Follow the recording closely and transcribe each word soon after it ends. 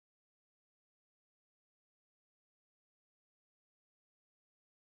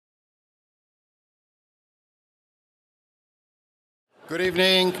Good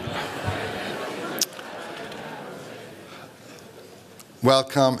evening.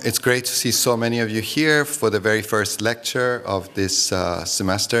 Welcome. It's great to see so many of you here for the very first lecture of this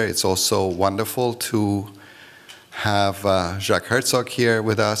semester. It's also wonderful to have Jacques Herzog here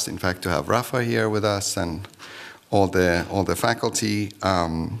with us, in fact to have Rafa here with us and all the faculty.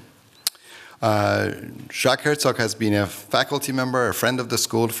 Jacques Herzog has been a faculty member, a friend of the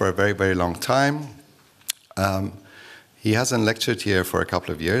school for a very, very long time. He hasn't lectured here for a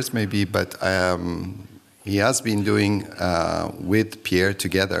couple of years maybe, but he has been doing with Pierre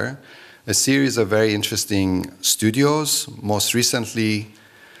together a series of very interesting studios, most recently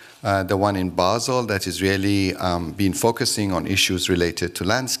the one in Basel that has really been focusing on issues related to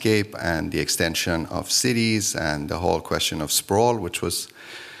landscape and the extension of cities and the whole question of sprawl, which was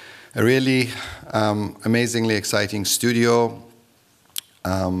a really amazingly exciting studio.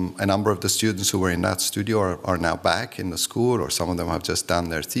 A number of the students who were in that studio are now back in the school, or some of them have just done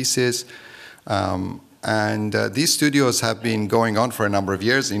their thesis. And these studios have been going on for a number of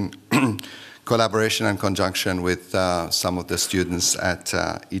years in collaboration and conjunction with some of the students at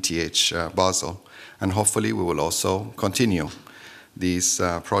ETH Basel. And hopefully we will also continue these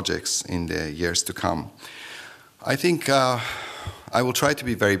projects in the years to come. I think I will try to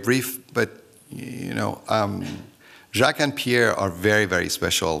be very brief, but you know, Jacques and Pierre are very, very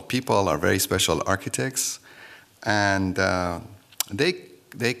special people, are very special architects, and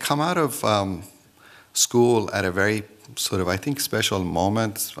they come out of school at a very sort of, I think, special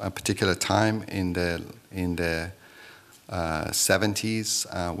moment, a particular time in the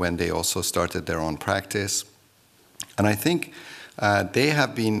 70s when they also started their own practice. And I think they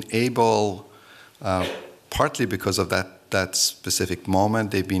have been able, partly because of that specific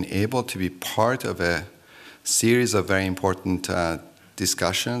moment, they've been able to be part of a series of very important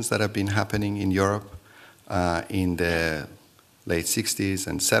discussions that have been happening in Europe in the late 60s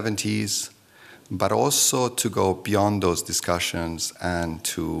and 70s, but also to go beyond those discussions and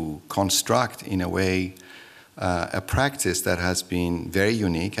to construct, in a way, a practice that has been very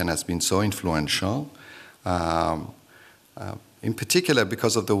unique and has been so influential, in particular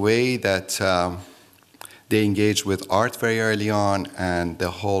because of the way that they engaged with art very early on, and the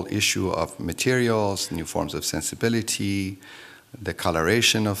whole issue of materials, new forms of sensibility, the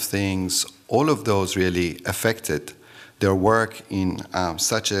coloration of things, all of those really affected their work in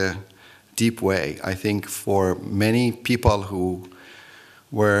such a deep way. I think for many people who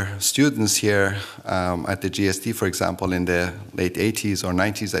were students here at the GSD, for example, in the late 80s or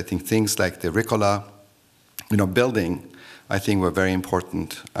 90s, I think things like the Ricola, building, I think were very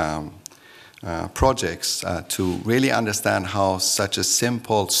important projects to really understand how such a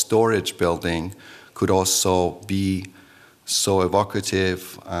simple storage building could also be so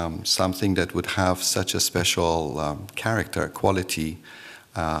evocative, something that would have such a special character, quality,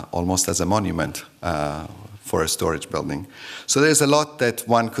 almost as a monument for a storage building. So there's a lot that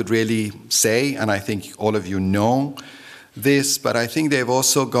one could really say, and I think all of you know this, but I think they've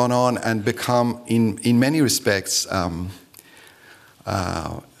also gone on and become, in many respects,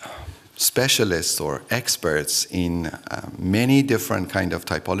 specialists or experts in many different kind of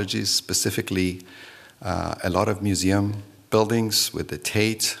typologies, specifically a lot of museum buildings with the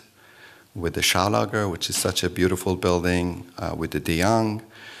Tate, with the Schaulager, which is such a beautiful building, with the De Young.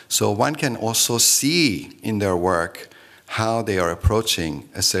 So one can also see in their work how they are approaching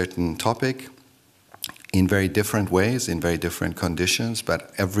a certain topic in very different ways, in very different conditions,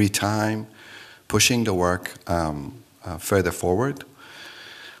 but every time pushing the work further forward.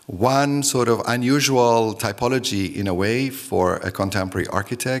 One sort of unusual typology in a way for a contemporary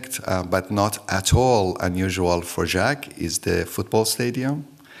architect, but not at all unusual for Jacques, is the football stadium.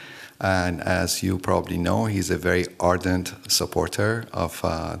 And as you probably know, he's a very ardent supporter of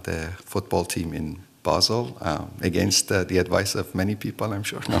the football team in Basel, against the advice of many people, I'm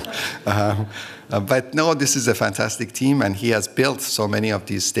sure. No. But no, this is a fantastic team, and he has built so many of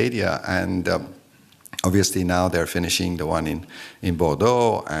these stadia, and obviously now they're finishing the one in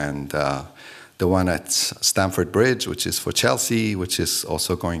Bordeaux, and the one at Stamford Bridge, which is for Chelsea, which is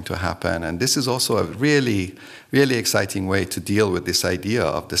also going to happen. And this is also a really, really exciting way to deal with this idea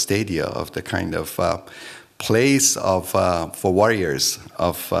of the stadia, of the kind of place of for warriors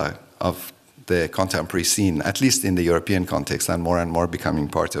of the contemporary scene, at least in the European context, and more becoming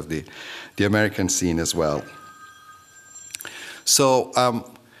part of the American scene as well. So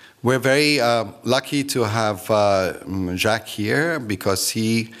we're very lucky to have Jacques here, because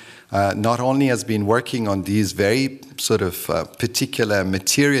he not only has been working on these very sort of particular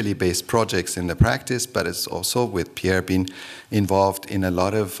materially based projects in the practice, but has also with Pierre been involved in a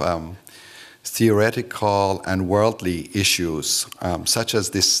lot of theoretical and worldly issues, such as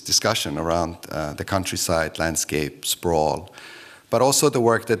this discussion around the countryside, landscape, sprawl, but also the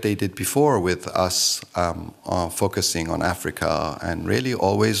work that they did before with us, focusing on Africa and really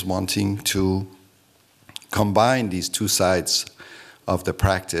always wanting to combine these two sides of the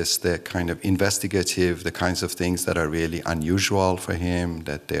practice, the kind of investigative, the kinds of things that are really unusual for him,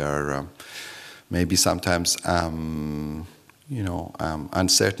 that they are maybe sometimes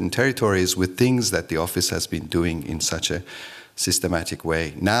uncertain territories, with things that the office has been doing in such a systematic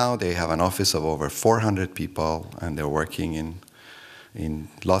way. Now they have an office of over 400 people, and they're working in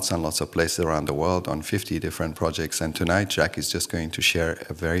lots and lots of places around the world on 50 different projects. And tonight, Jacques is just going to share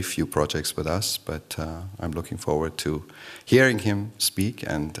a very few projects with us, but I'm looking forward to hearing him speak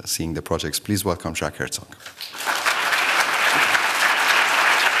and seeing the projects. Please welcome Jacques Herzog.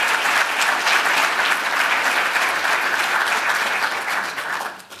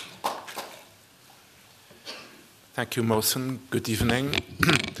 Thank you, Mohsen. Good evening.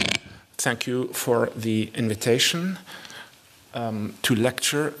 Thank you for the invitation to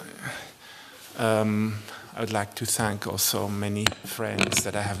lecture. I would like to thank also many friends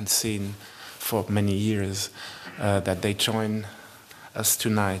that I haven't seen for many years, that they join us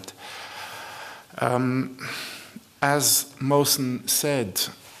tonight. As Mohsen said,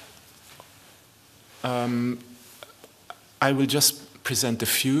 I will just present a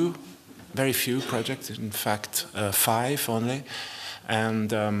few, very few projects, in fact 5 only,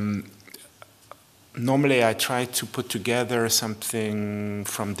 and normally I try to put together something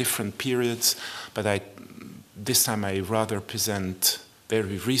from different periods, but this time I rather present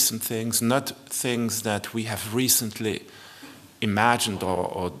very recent things, not things that we have recently imagined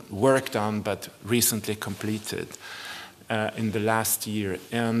or worked on, but recently completed in the last year.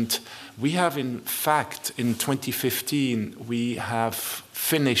 And we have, in fact, in 2015, we have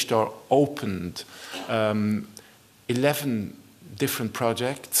finished or opened 11 different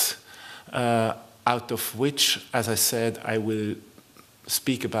projects, out of which, as I said, I will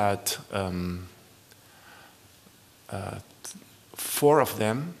speak about 4 of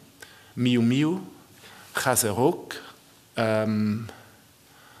them: Miu Miu, Chazeruk,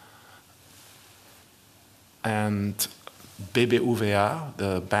 and BBVA,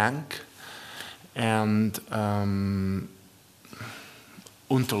 the bank, and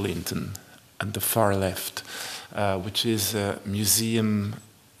Unterlinden, at the far left, which is a museum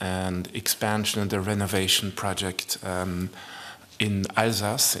and expansion and the renovation project in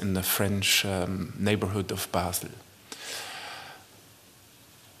Alsace, in the French neighborhood of Basel.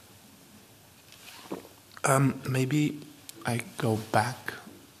 Maybe I go back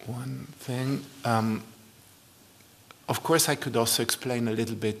one thing. Of course, I could also explain a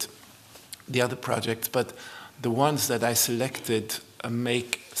little bit the other projects, but the ones that I selected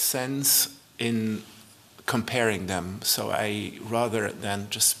make sense in comparing them. So I, rather than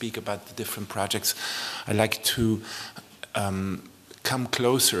just speak about the different projects, I like to come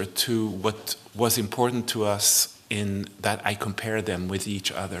closer to what was important to us in that I compare them with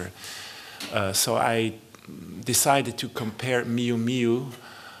each other. So I decided to compare Miu Miu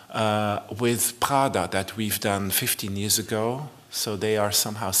with Prada, that we've done 15 years ago. So they are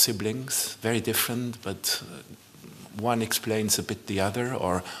somehow siblings, very different, but one explains a bit the other,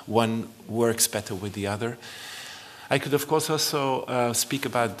 or one works better with the other. I could, of course, also speak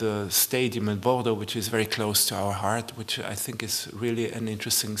about the stadium in Bordeaux, which is very close to our heart, which I think is really an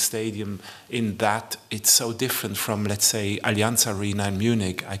interesting stadium in that it's so different from, let's say, Allianz Arena in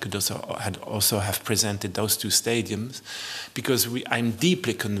Munich. I could also have presented those 2 stadiums, because I'm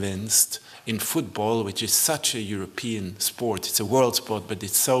deeply convinced in football, which is such a European sport. It's a world sport, but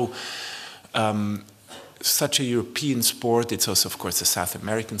it's so such a European sport. It's also, of course, a South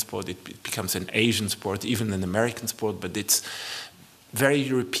American sport. It becomes an Asian sport, even an American sport, but it's very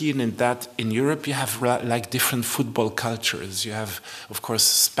European in that in Europe you have like different football cultures. You have, of course,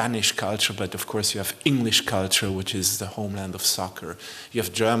 Spanish culture, but of course you have English culture, which is the homeland of soccer. You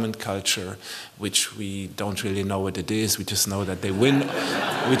have German culture, which we don't really know what it is. We just know that they win.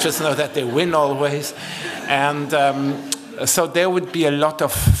 We just know that they win always. And so there would be a lot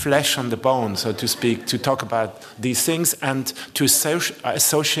of flesh on the bone, so to speak, to talk about these things and to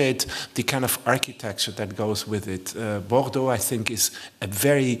associate the kind of architecture that goes with it. Bordeaux, I think, is a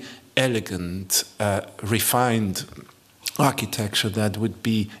very elegant, refined architecture that would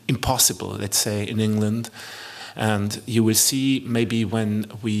be impossible, let's say, in England. And you will see maybe when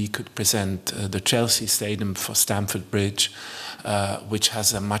we could present the Chelsea Stadium for Stamford Bridge, which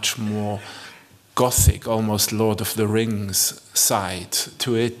has a much more Gothic, almost Lord of the Rings side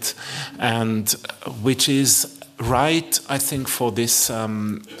to it, and which is right, I think, for this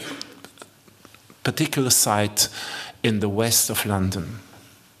particular site in the west of London.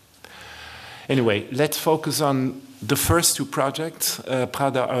 Anyway, let's focus on the first two projects,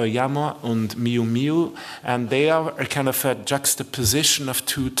 Prada Aoyama and Miu Miu, and they are a kind of a juxtaposition of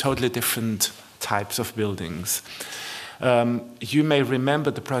two totally different types of buildings. You may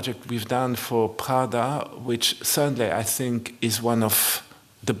remember the project we've done for Prada, which certainly I think is one of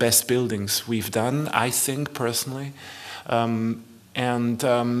the best buildings we've done, I think personally. There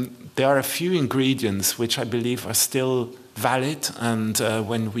are a few ingredients which I believe are still valid, and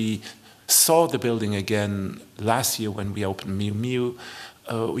when we saw the building again last year when we opened Miu Miu,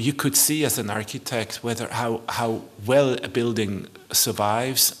 you could see as an architect how well a building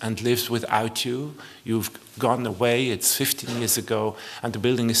survives and lives without you. You've gone away, it's 15 years ago, and the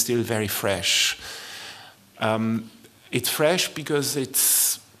building is still very fresh. It's fresh because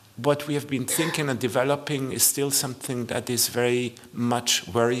it's what we have been thinking and developing is still something that is very much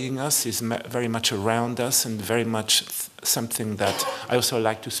worrying us, is very much around us, and very much something that I also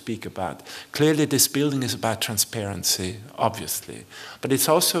like to speak about. Clearly, this building is about transparency, obviously, but it's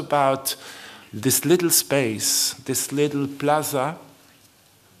also about this little space, this little plaza.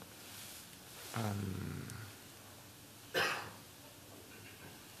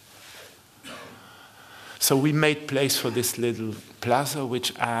 So we made place for this little plaza,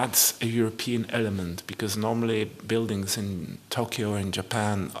 which adds a European element, because normally buildings in Tokyo or in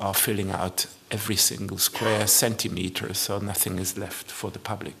Japan are filling out every single square centimeter, so nothing is left for the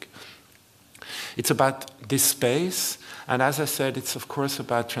public. It's about this space, and as I said, it's of course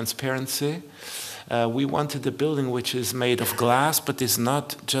about transparency. We wanted a building which is made of glass, but is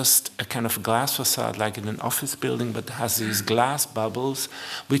not just a kind of glass facade like in an office building, but has these glass bubbles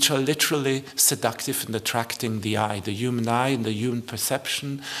which are literally seductive and attracting the human eye and the human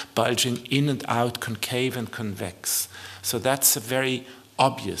perception, bulging in and out, concave and convex. So that's a very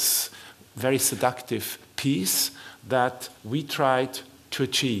obvious, very seductive piece that we tried to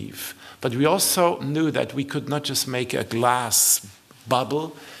achieve. But we also knew that we could not just make a glass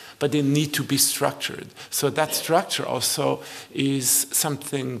bubble, but they need to be structured. So that structure also is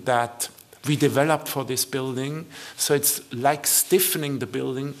something that we developed for this building. So it's like stiffening the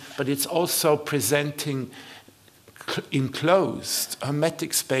building, but it's also presenting enclosed,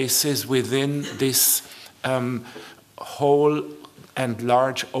 hermetic spaces within this whole and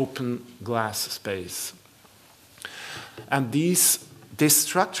large open glass space. And this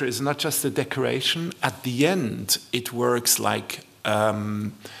structure is not just a decoration. At the end, it works like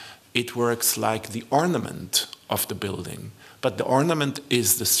the ornament of the building. But the ornament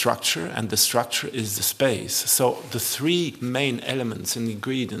is the structure, and the structure is the space. So the three main elements and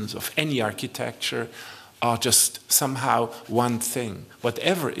ingredients of any architecture are just somehow one thing.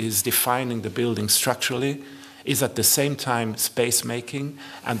 Whatever is defining the building structurally is at the same time space-making,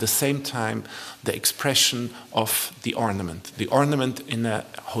 and at the same time the expression of the ornament. The ornament in a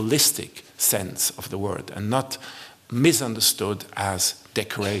holistic sense of the word, and not misunderstood as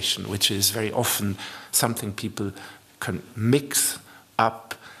decoration, which is very often something people can mix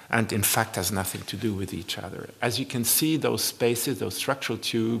up and in fact has nothing to do with each other. As you can see, those spaces, those structural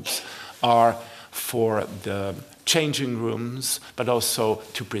tubes are for the changing rooms, but also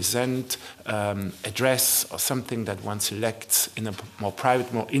to present a dress or something that one selects in a more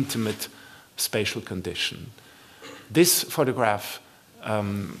private, more intimate spatial condition. This photograph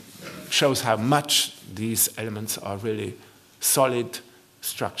shows how much these elements are really solid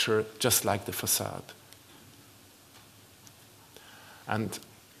structure, just like the facade. And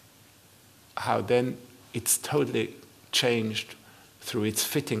how then it's totally changed through its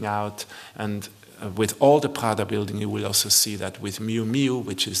fitting out. And with all the Prada building, you will also see that with Miu Miu,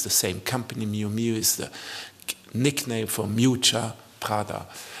 which is the same company. Miu Miu is the nickname for Miuccia Prada,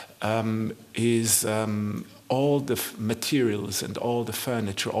 is all the materials and all the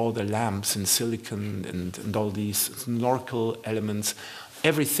furniture, all the lamps and silicon and all these snorkel elements,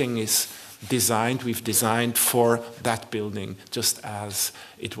 everything is designed, we've designed for that building, just as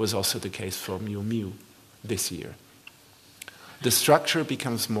it was also the case for Miu Miu this year. The structure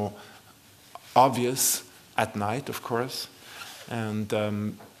becomes more obvious at night, of course, and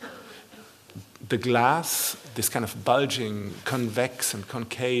the glass, this kind of bulging, convex and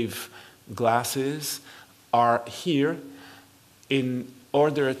concave glasses, are here in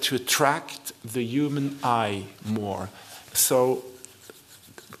order to attract the human eye more. So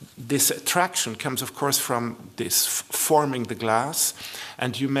this attraction comes, of course, from this forming the glass,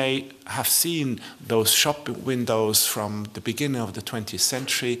 and you may have seen those shop windows from the beginning of the 20th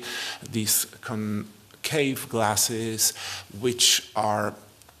century, these concave glasses which are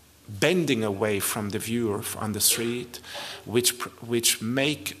bending away from the viewer on the street, which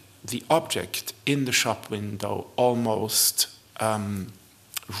make the object in the shop window almost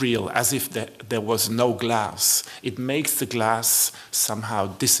real, as if there was no glass. It makes the glass somehow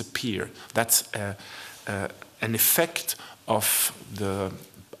disappear. That's an effect of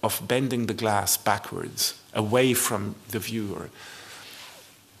bending the glass backwards, away from the viewer.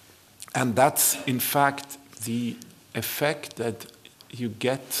 And that's, in fact, the effect that you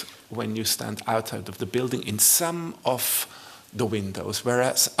get when you stand outside of the building in some of the windows,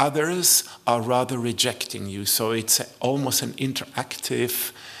 whereas others are rather rejecting you. So it's almost an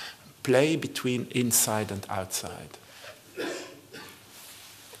interactive play between inside and outside.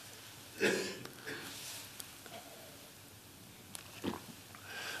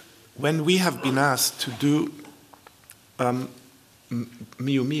 When we have been asked to do Miu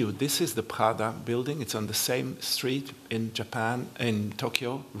Miu, this is the Prada building. It's on the same street in Japan, in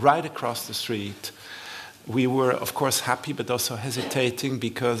Tokyo, right across the street. We were, of course, happy, but also hesitating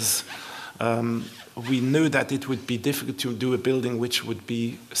because we knew that it would be difficult to do a building which would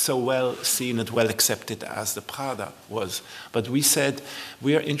be so well seen and well accepted as the Prada was. But we said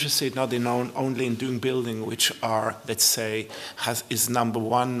we are interested not in only in doing building which are, let's say, is number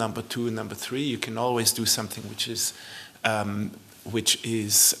 1, number 2, number 3. You can always do something which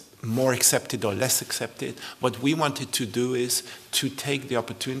is more accepted or less accepted. What we wanted to do is to take the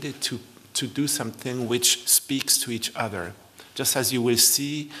opportunity to do something which speaks to each other. Just as you will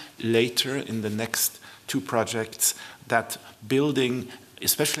see later in the next 2 projects, that building,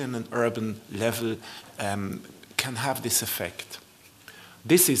 especially on an urban level, can have this effect.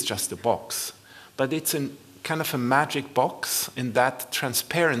 This is just a box, but it's a kind of a magic box in that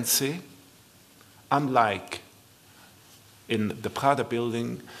transparency, unlike in the Prada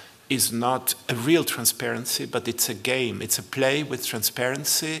building, is not a real transparency, but it's a game. It's a play with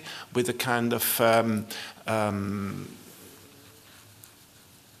transparency, with a kind of,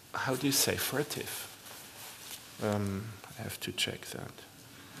 how do you say, furtive? I have to check that.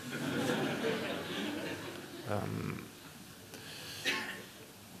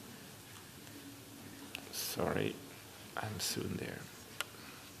 Sorry, I'm soon there.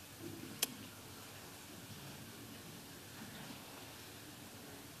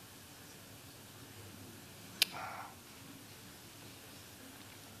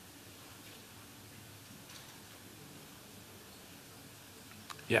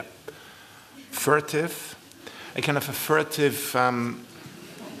 Yeah, furtive, a kind of a furtive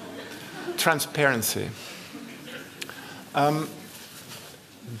transparency.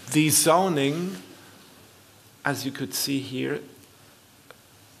 The zoning, as you could see here,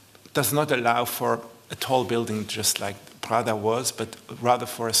 does not allow for a tall building just like Prada was, but rather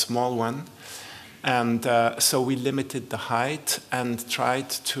for a small one. And so we limited the height and tried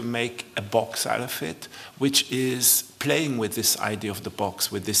to make a box out of it, which is playing with this idea of the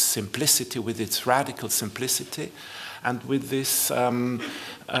box, with this simplicity, with its radical simplicity, and with this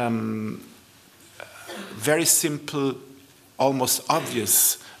very simple, almost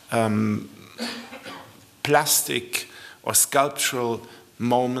obvious plastic or sculptural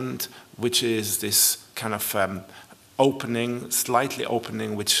moment, which is this kind of opening, slightly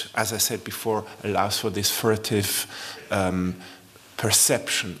opening, which, as I said before, allows for this furtive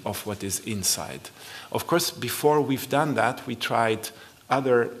perception of what is inside. Of course, before we've done that, we tried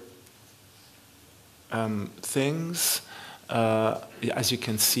other things, as you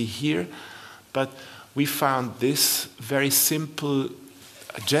can see here, but we found this very simple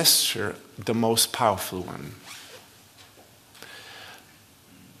gesture the most powerful one.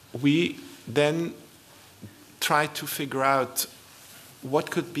 We then tried to figure out what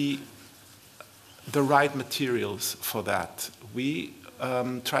could be the right materials for that. We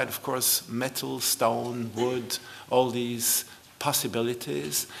tried, of course, metal, stone, wood, all these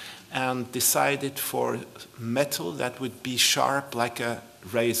possibilities, and decided for metal that would be sharp like a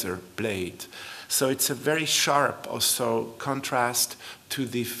razor blade. So it's a very sharp also contrast to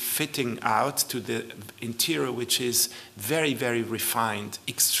the fitting out, to the interior, which is very, very refined,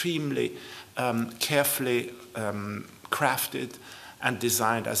 extremely carefully crafted and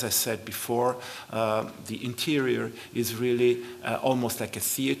designed. As I said before, the interior is really almost like a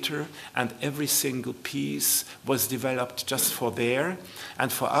theater, and every single piece was developed just for there. And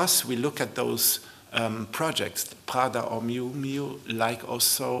for us, we look at those projects, Prada or Miu Miu, like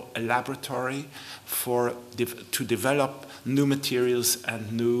also a laboratory to develop new materials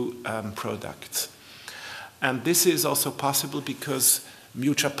and new products. And this is also possible because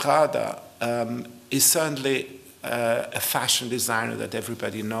Miuccia Prada is certainly a fashion designer that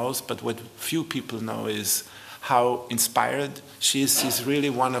everybody knows, but what few people know is how inspired she is. She's really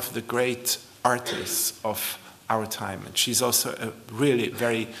one of the great artists of our time. And she's also a really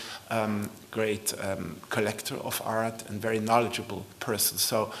very great collector of art and very knowledgeable person.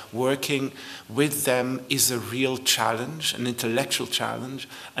 So working with them is a real challenge, an intellectual challenge,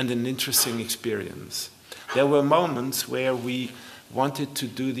 and an interesting experience. There were moments where we wanted to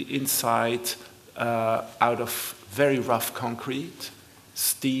do the inside out of very rough concrete,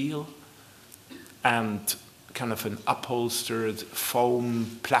 steel, and kind of an upholstered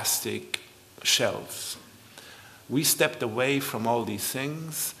foam plastic shelves. We stepped away from all these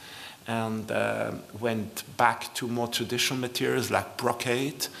things and went back to more traditional materials like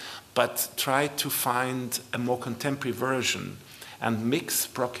brocade, but tried to find a more contemporary version and mix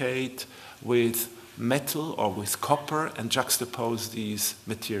brocade with metal or with copper and juxtapose these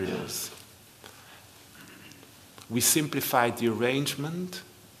materials. We simplified the arrangement.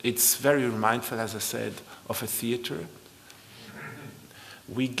 It's very mindful, as I said, of a theater.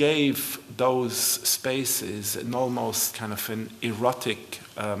 We gave those spaces an almost kind of an erotic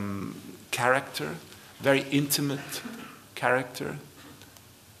character, very intimate character.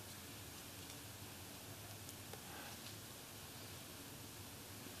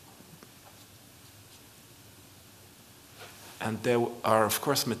 And there are, of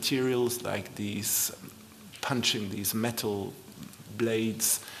course, materials like these, punching these metal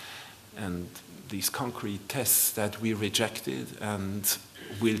blades and these concrete tests that we rejected and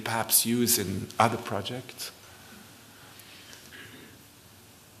will perhaps use in other projects.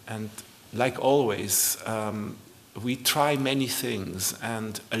 And like always, we try many things,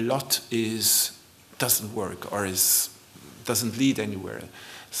 and a lot doesn't work or doesn't lead anywhere.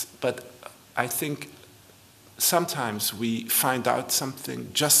 But I think sometimes we find out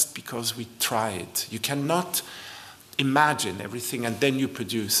something just because we try it. You cannot imagine everything and then you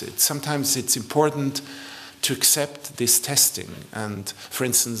produce it. Sometimes it's important to accept this testing. And for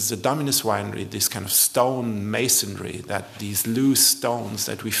instance, the Dominus winery, this kind of stone masonry, that these loose stones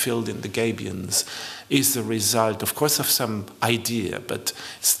that we filled in the gabions, is the result, of course, of some idea, but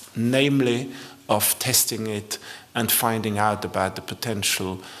namely of testing it and finding out about the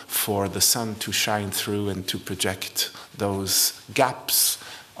potential for the sun to shine through and to project those gaps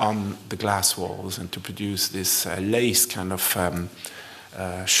on the glass walls and to produce this lace kind of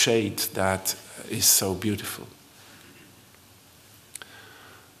shade that is so beautiful.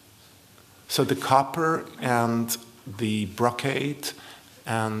 So the copper and the brocade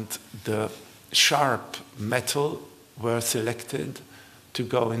and the sharp metal were selected to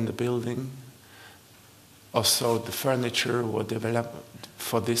go in the building. Also, the furniture were developed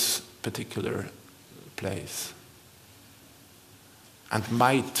for this particular place and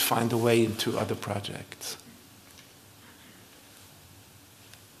might find a way into other projects.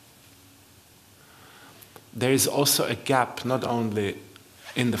 There is also a gap not only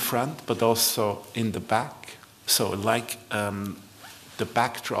in the front but also in the back. So like the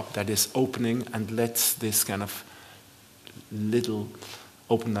backdrop that is opening and lets this kind of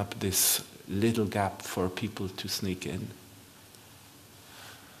open up this little gap for people to sneak in.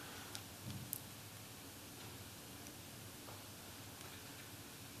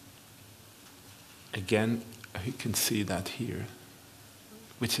 Again, you can see that here,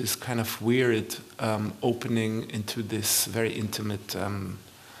 which is kind of weird opening into this very intimate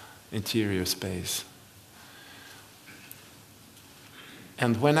interior space.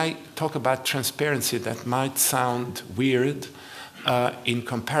 And when I talk about transparency, that might sound weird in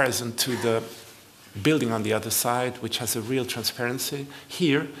comparison to the building on the other side, which has a real transparency.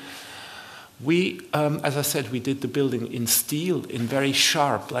 Here, we, as I said, we did the building in steel, in very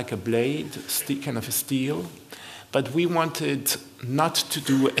sharp, like a blade, kind of a steel. But we wanted not to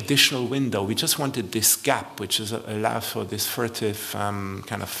do additional window. We just wanted this gap, which allows for this furtive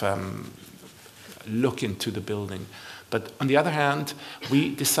kind of look into the building. But on the other hand,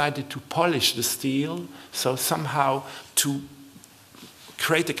 we decided to polish the steel, so somehow to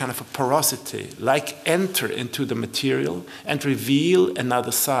create a kind of a porosity, like enter into the material and reveal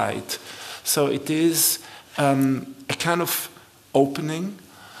another side. So it is a kind of opening,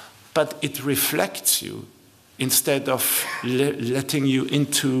 but it reflects you instead of letting you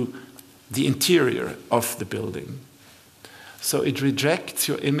into the interior of the building. So it rejects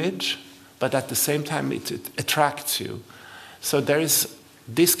your image, but at the same time it attracts you. So there is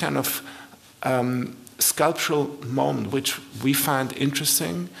this kind of sculptural moment which we find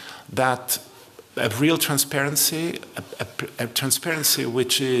interesting, that a real transparency, a transparency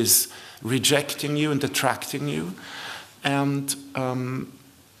which is rejecting you and attracting you, and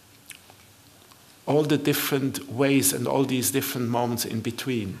all the different ways and all these different moments in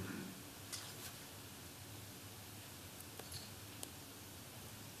between.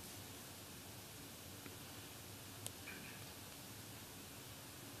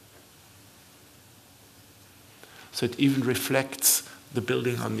 So it even reflects the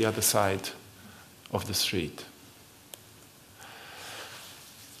building on the other side of the street.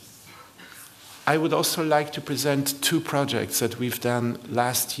 I would also like to present two projects that we've done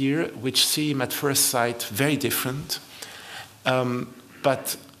last year, which seem at first sight very different.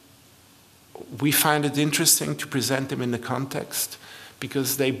 But we find it interesting to present them in the context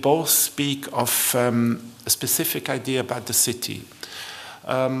because they both speak of a specific idea about the city.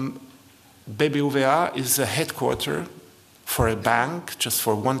 BBVA is a headquarter for a bank, just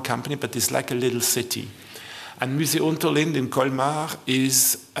for one company, but it's like a little city. And Musée Unterlind in Colmar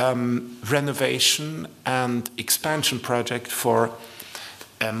is renovation and expansion project for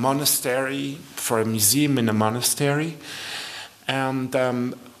a monastery, for a museum in a monastery. And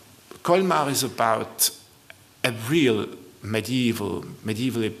Colmar is about a real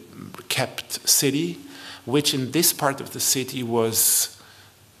medievally kept city, which in this part of the city was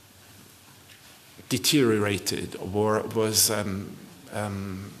deteriorated or was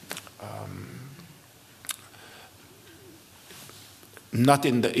not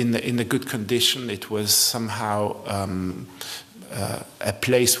in the good condition. It was somehow a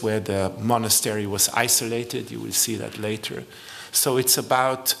place where the monastery was isolated. You will see that later. So it's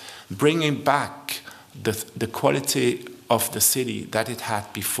about bringing back the quality of the city that it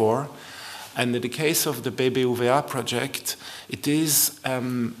had before. And in the case of the BBVA project, it is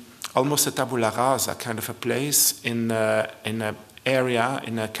almost a tabula rasa kind of a place in an area,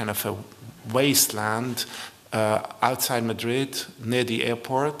 in a kind of a wasteland outside Madrid, near the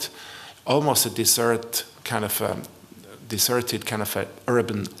airport, almost a deserted kind of an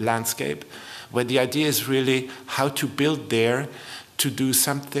urban landscape, where the idea is really how to build there to do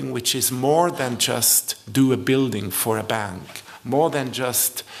something which is more than just do a building for a bank, more than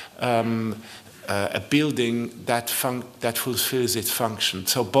just a building that fulfills its function.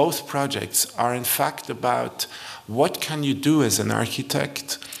 So both projects are in fact about what can you do as an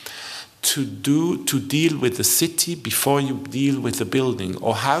architect to deal with the city before you deal with the building,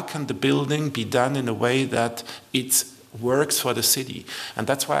 or how can the building be done in a way that it works for the city. And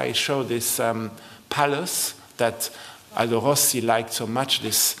that's why I show this palace that Aldo Rossi liked so much,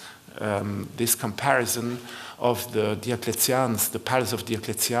 this comparison of the Diocletians, the Palace of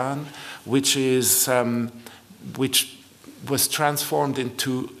Diocletian, which was transformed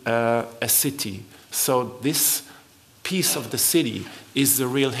into a city. So this piece of the city is the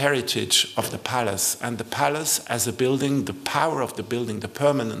real heritage of the palace. And the palace as a building, the power of the building, the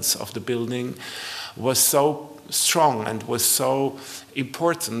permanence of the building was so strong and was so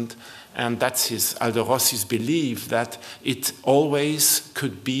important. And that's Aldo Rossi's belief that it always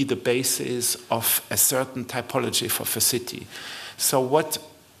could be the basis of a certain typology of a city. So what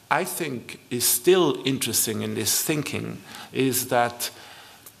I think is still interesting in this thinking is that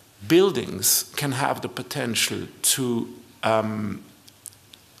buildings can have the potential to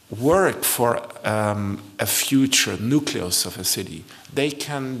work for a future nucleus of a city. They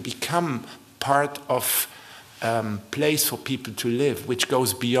can become part of place for people to live, which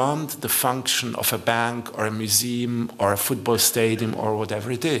goes beyond the function of a bank or a museum or a football stadium or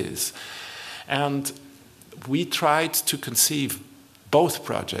whatever it is. And we tried to conceive both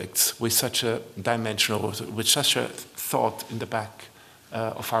projects with such a dimension, with such a thought in the back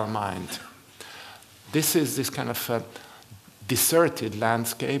of our mind. This is this kind of deserted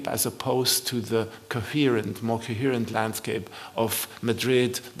landscape as opposed to the more coherent landscape of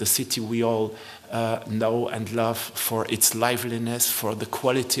Madrid, the city we all know and love for its liveliness, for the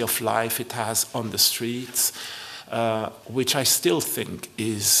quality of life it has on the streets, which I still think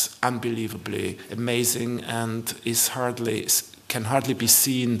is unbelievably amazing and can hardly be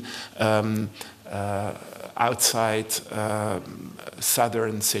seen outside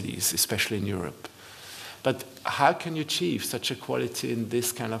southern cities, especially in Europe. But how can you achieve such a quality in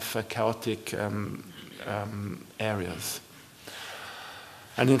this kind of chaotic areas?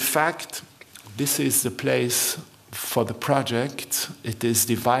 And in fact, this is the place for the project. It is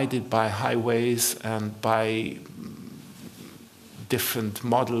divided by highways and by different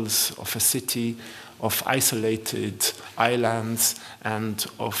models of a city, of isolated islands and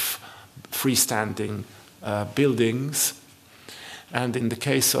of freestanding buildings. And in the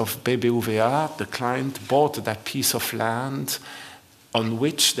case of BBVA, the client bought that piece of land on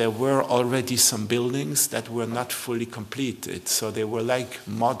which there were already some buildings that were not fully completed. So they were like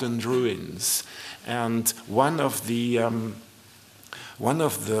modern ruins. And one of the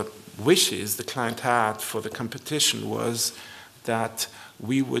wishes the client had for the competition was that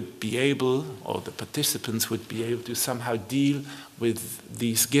we would be able, or the participants would be able to somehow deal with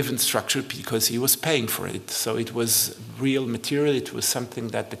these given structure because he was paying for it. So it was real material, it was something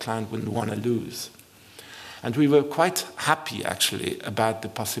that the client wouldn't want to lose. And we were quite happy, actually, about the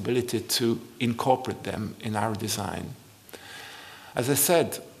possibility to incorporate them in our design. As I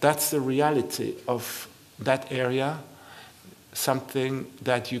said, that's the reality of that area, something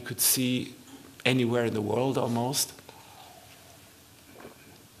that you could see anywhere in the world almost,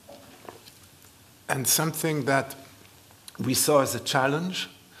 and something that we saw as a challenge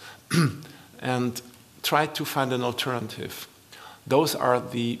and tried to find an alternative. Those are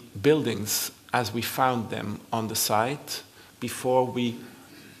the buildings as we found them on the site before we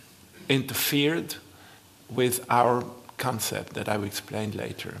interfered with our concept that I will explain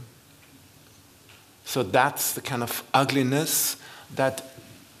later. So that's the kind of ugliness that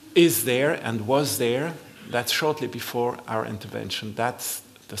is there and was there. That's shortly before our intervention. That's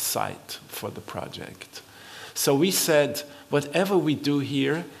the site for the project. So we said, whatever we do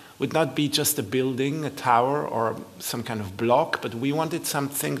here would not be just a building, a tower, or some kind of block, but we wanted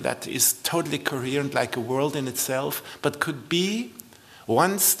something that is totally coherent, like a world in itself, but could be,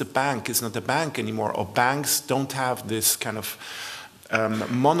 once the bank is not a bank anymore, or banks don't have this kind of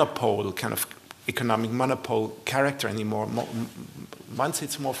monopole, kind of economic monopole character anymore, once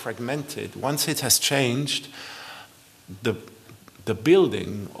it's more fragmented, once it has changed, the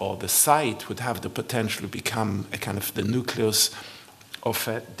building or the site would have the potential to become a kind of the nucleus of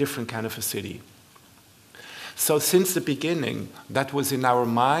a different kind of a city. So since the beginning, that was in our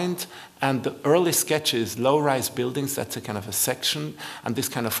mind, and the early sketches, low-rise buildings, that's a kind of a section, and this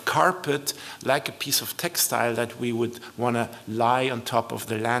kind of carpet, like a piece of textile that we would want to lie on top of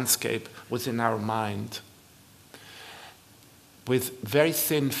the landscape, was in our mind. With very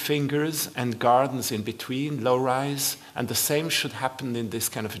thin fingers and gardens in between, low-rise, and the same should happen in this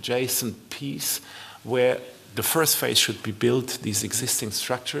kind of adjacent piece, where the first phase should be built, these existing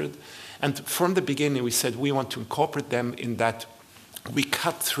structures. And from the beginning, we said we want to incorporate them in that we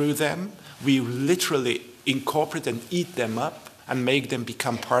cut through them, we literally incorporate and eat them up and make them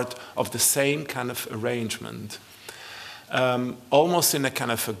become part of the same kind of arrangement. Almost in a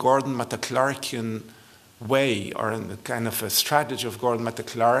kind of a Gordon Matta-Clarkian way, or in a kind of a strategy of Gordon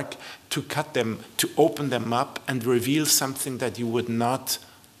Matta-Clark, to cut them, to open them up and reveal something that you would not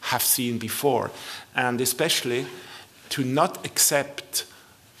have seen before. And especially to not accept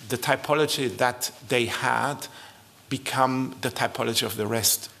the typology that they had become the typology of the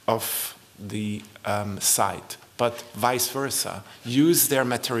rest of the site, but vice versa. Use their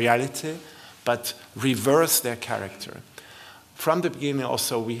materiality, but reverse their character. From the beginning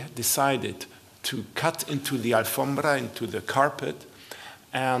also, we decided to cut into the alfombra, into the carpet,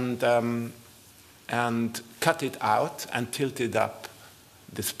 and cut it out and tilt it up.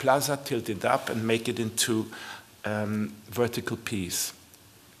 This plaza tilted up and make it into vertical piece.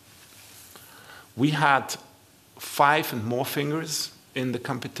 We had 5 and more fingers in the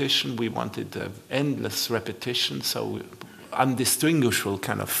competition. We wanted endless repetition, so undistinguishable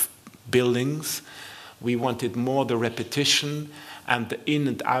kind of buildings. We wanted more the repetition and the in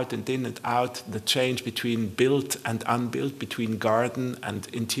and out and in and out, the change between built and unbuilt, between garden and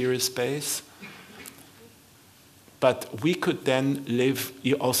interior space. But we could then live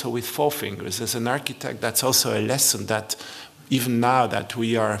also with 4 fingers. As an architect, that's also a lesson that even now that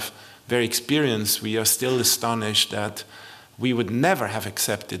we are very experienced, we are still astonished that we would never have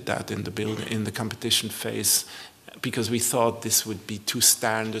accepted that in the competition phase, because we thought this would be too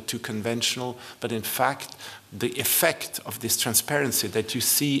standard, too conventional. But in fact, the effect of this transparency that you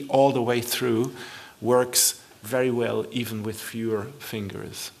see all the way through works very well even with fewer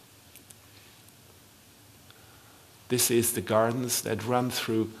fingers. This is the gardens that run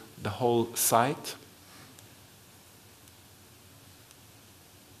through the whole site.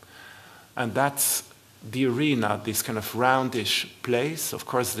 And that's the arena, this kind of roundish place. Of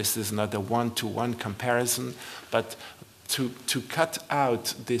course, this is not a one-to-one comparison, but to cut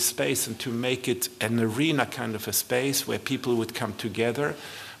out this space and to make it an arena kind of a space where people would come together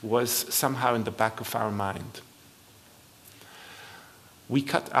was somehow in the back of our mind. We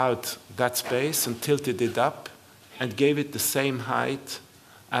cut out that space and tilted it up and gave it the same height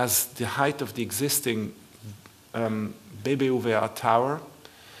as the height of the existing BBVA tower.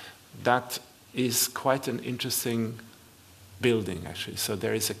 That is quite an interesting building, actually. So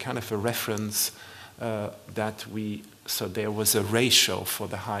there is a kind of a reference so there was a ratio for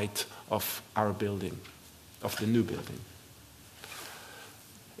the height of our building, of the new building.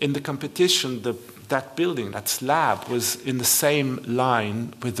 In the competition, that building, that slab, was in the same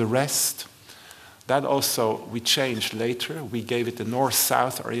line with the rest. That also we changed later. We gave it a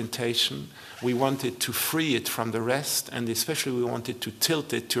north-south orientation. We wanted to free it from the rest, and especially we wanted to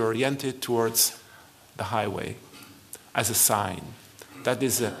tilt it, to orient it towards the highway as a sign. That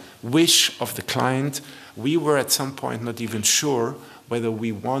is a wish of the client. We were at some point not even sure whether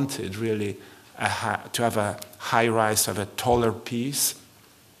we wanted really to have a high rise, to have a taller piece.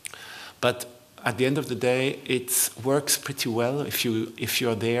 But at the end of the day, it works pretty well if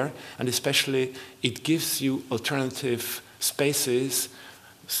you're there, and especially it gives you alternative spaces,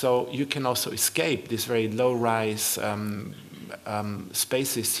 so you can also escape these very low-rise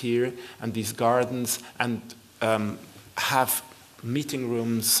spaces here and these gardens, and have meeting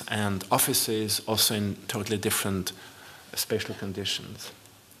rooms and offices also in totally different spatial conditions.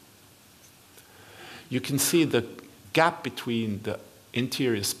 You can see the gap between the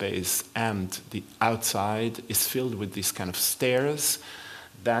interior space and the outside is filled with these kind of stairs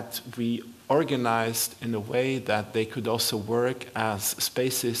that we organized in a way that they could also work as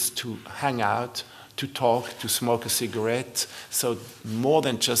spaces to hang out, to talk, to smoke a cigarette, so more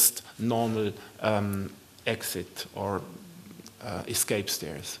than just normal exit or escape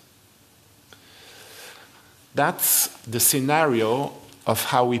stairs. That's the scenario of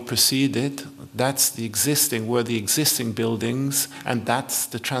how we proceeded. That's the existing buildings, and that's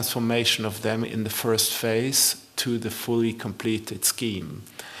the transformation of them in the first phase to the fully completed scheme,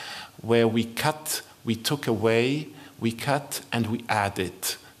 where we cut, we took away, we cut, and we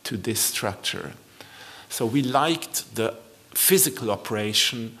added to this structure. So we liked the physical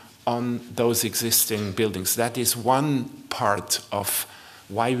operation on those existing buildings. That is one part of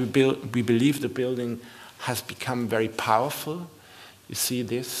why we believe the building has become very powerful. You see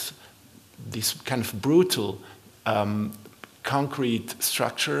this kind of brutal concrete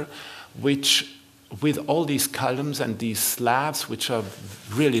structure, which with all these columns and these slabs, which are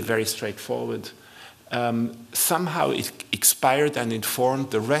really very straightforward, somehow it expired and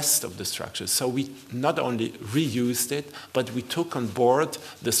informed the rest of the structure. So we not only reused it, but we took on board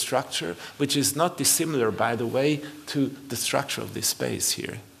the structure, which is not dissimilar, by the way, to the structure of this space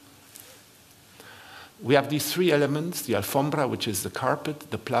here. We have these three elements, the alfombra, which is the carpet,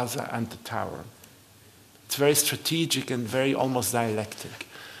 the plaza, and the tower. It's very strategic and very almost dialectic.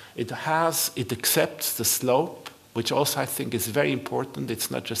 It accepts the slope, which also I think is very important. It's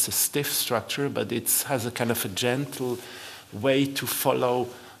not just a stiff structure, but it has a kind of a gentle way to follow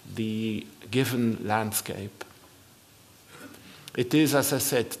the given landscape. It is, as I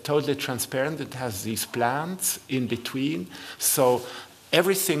said, totally transparent. It has these plants in between. So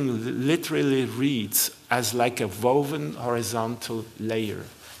everything literally reads as like a woven horizontal layer.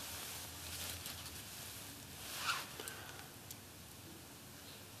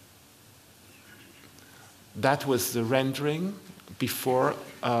 That was the rendering before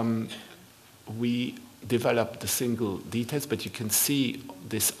we developed the single details, but you can see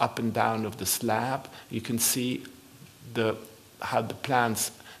this up and down of the slab. You can see how the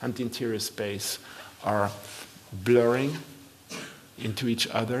plants and the interior space are blurring into each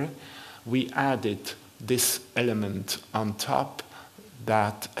other. We added this element on top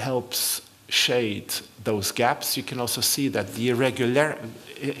that helps shade those gaps. You can also see that the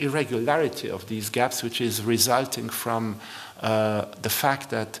irregularity of these gaps, which is resulting from the fact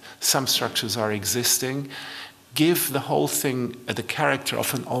that some structures are existing, give the whole thing the character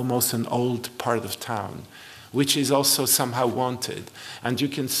of almost an old part of town, which is also somehow wanted. And you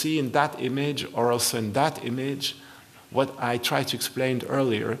can see in that image, or also in that image, what I tried to explain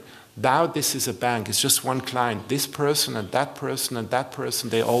earlier. Now this is a bank, it's just one client. This person and that person and that person,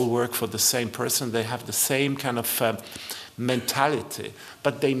 they all work for the same person. They have the same kind of mentality.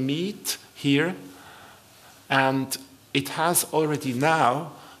 But they meet here, and it has already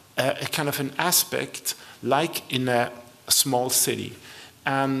now a kind of an aspect like in a small city.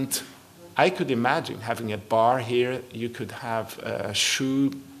 And I could imagine having a bar here. You could have a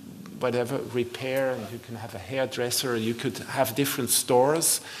shoe, whatever, repair, and you can have a hairdresser. You could have different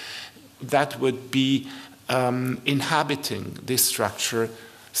stores that would be inhabiting this structure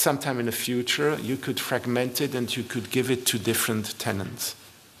sometime in the future. You could fragment it and you could give it to different tenants,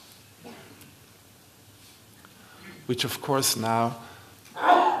 which of course now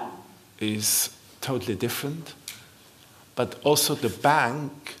is totally different. But also the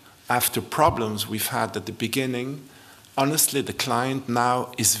bank, after problems we've had at the beginning, honestly, the client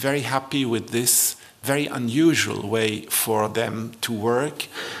now is very happy with this very unusual way for them to work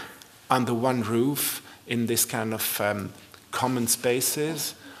under one roof in this kind of common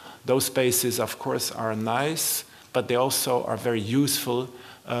spaces. Those spaces, of course, are nice, but they also are very useful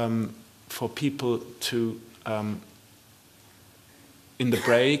for people to, in the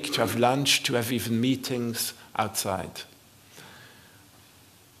break, to have lunch, to have even meetings outside.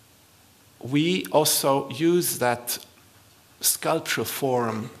 We also use that sculptural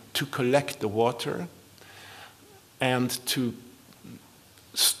form to collect the water and to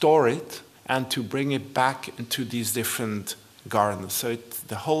store it and to bring it back into these different gardens. So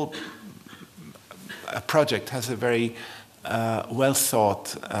the whole project has a very well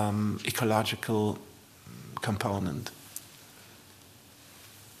thought ecological component.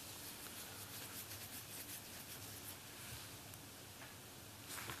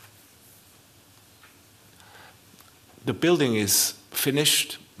 The building is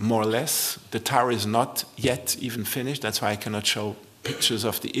finished, more or less. The tower is not yet even finished. That's why I cannot show pictures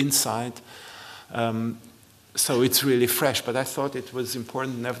of the inside. So it's really fresh. But I thought it was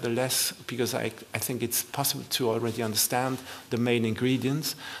important nevertheless, because I think it's possible to already understand the main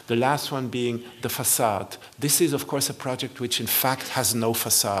ingredients. The last one being the facade. This is, of course, a project which in fact has no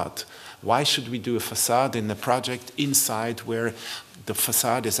facade. Why should we do a facade in a project inside where the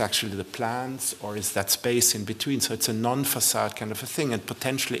facade is actually the plants, or is that space in between? So it's a non-facade kind of a thing, and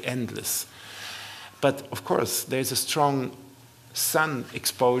potentially endless. But of course, there's a strong sun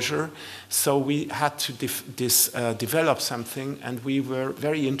exposure, so we had to develop something, and we were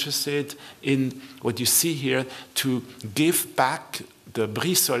very interested in what you see here, to give back the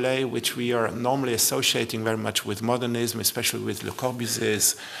brise soleil, which we are normally associating very much with modernism, especially with Le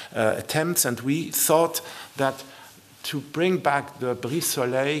Corbusier's attempts, and we thought that to bring back the brise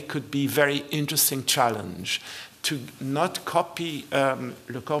soleil could be a very interesting challenge, to not copy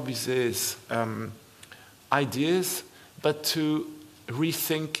Le Corbusier's ideas, but to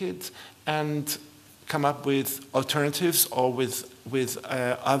rethink it and come up with alternatives, or with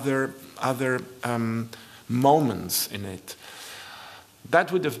other moments in it.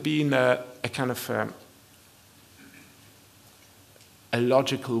 That would have been a kind of a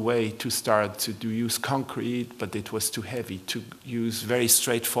logical way to start to use concrete, but it was too heavy. To use very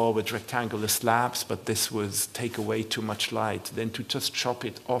straightforward rectangular slabs, but this was take away too much light. Then to just chop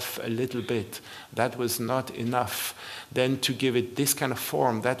it off a little bit, that was not enough. Then to give it this kind of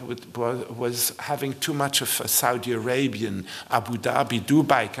form, that was having too much of a Saudi Arabian, Abu Dhabi,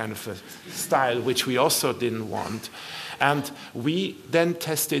 Dubai kind of a style, which we also didn't want. And we then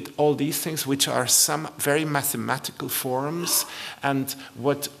tested all these things, which are some very mathematical forms, and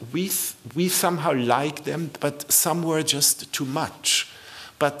what we somehow liked them, but some were just too much.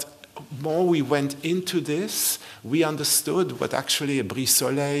 But more we went into this, we understood what actually a brise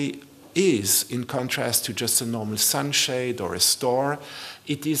soleil is, in contrast to just a normal sunshade or a store.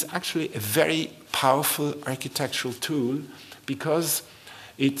 It is actually a very powerful architectural tool, because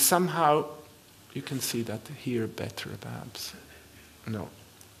it somehow, you can see that here better, perhaps. No,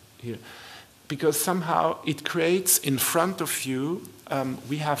 here. Because somehow it creates in front of you,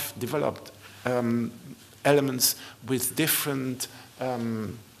 we have developed elements with different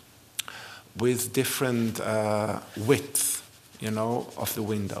width, of the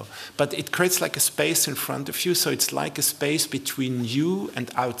window. But it creates like a space in front of you, so it's like a space between you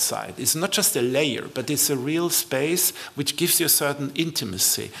and outside. It's not just a layer, but it's a real space which gives you a certain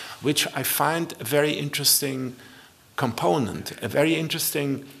intimacy, which I find a very interesting component, a very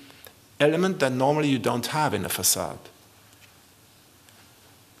interesting element that normally you don't have in a facade.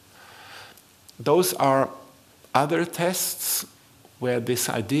 Those are other tests where this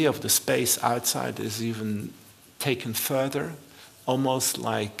idea of the space outside is even taken further, almost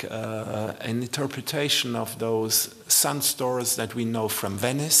like an interpretation of those sun stores that we know from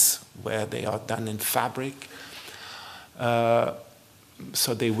Venice, where they are done in fabric.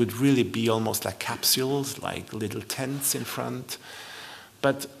 So they would really be almost like capsules, like little tents in front.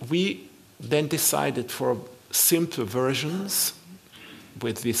 But we then decided for simpler versions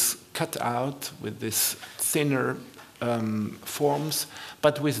with this cutout, with this thinner forms,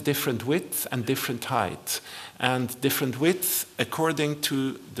 but with different width and different height. And different width according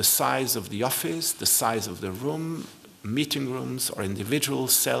to the size of the office, the size of the room, meeting rooms or individual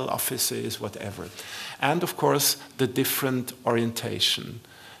cell offices, whatever. And of course, the different orientation,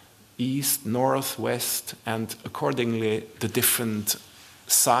 east, north, west, and accordingly the different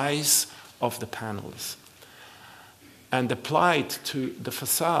size of the panels. And applied to the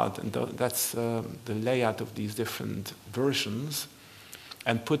facade, and that's the layout of these different versions,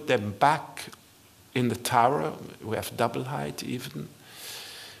 and put them back in the tower. We have double height even.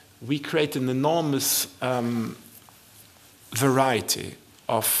 We create an enormous variety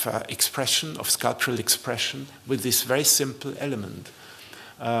of expression, of sculptural expression, with this very simple element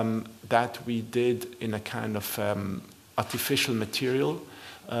that we did in a kind of artificial material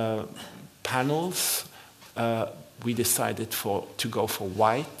panels. We decided to go for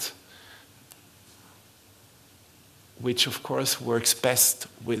white, which of course works best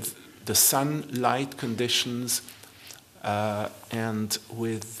with the sunlight conditions and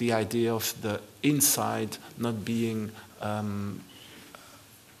with the idea of the inside not being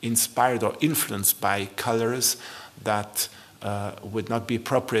inspired or influenced by colors that would not be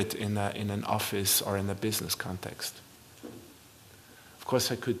appropriate in an office or in a business context. Of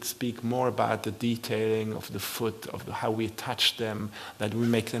course, I could speak more about the detailing of the foot, of how we attach them, that we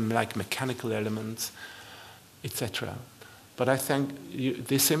make them like mechanical elements, etc. But I think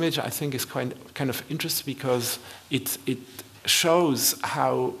this image, I think, is kind of interesting because it shows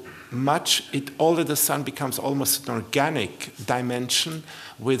how much it all of a sudden becomes almost an organic dimension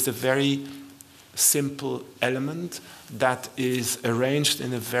with a very simple element that is arranged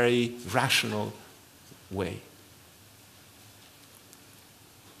in a very rational way.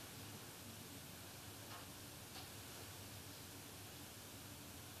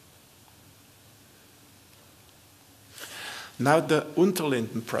 Now the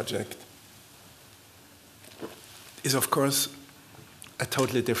Unterlinden project is, of course, a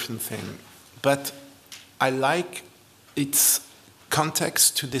totally different thing. But I like its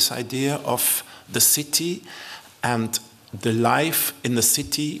context to this idea of the city and the life in the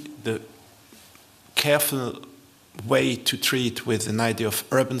city, the careful way to treat with an idea of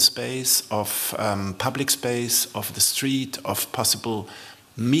urban space, of public space, of the street, of possible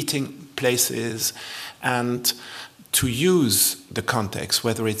meeting places, and to use the context,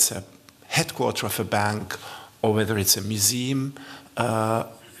 whether it's a headquarter of a bank or whether it's a museum,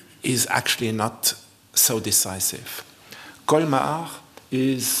 is actually not so decisive. Colmar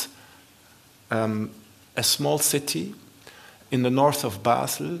is a small city in the north of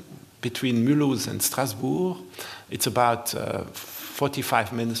Basel, between Mulhouse and Strasbourg. It's about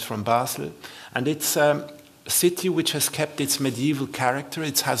 45 minutes from Basel. And it's a city which has kept its medieval character.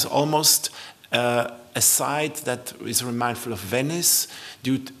 It has almost a side that is remindful of Venice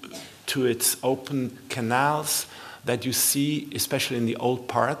due to its open canals that you see, especially in the old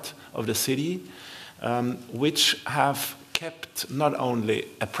part of the city, which have kept not only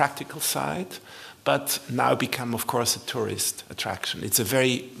a practical side, but now become, of course, a tourist attraction. It's a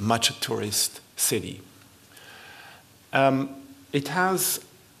very much a tourist city. It has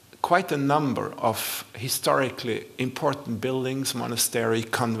quite a number of historically important buildings, monastery,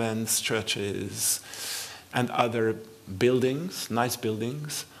 convents, churches, and other buildings, nice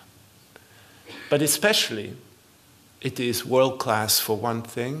buildings. But especially, it is world-class for one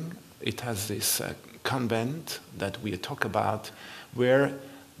thing. It has this convent that we talk about,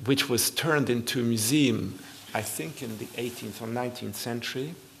 which was turned into a museum, I think in the 18th or 19th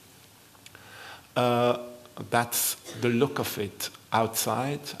century. That's the look of it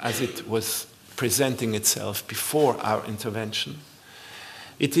outside as it was presenting itself before our intervention.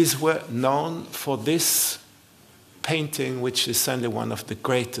 It is known for this painting, which is certainly one of the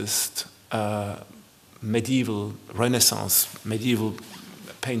greatest medieval Renaissance, medieval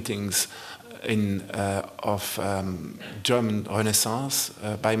paintings of German Renaissance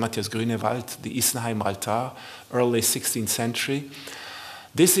by Matthias Grünewald, the Isenheimer Altar, early 16th century.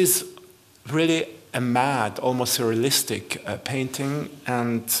 This is really a mad, almost surrealistic painting,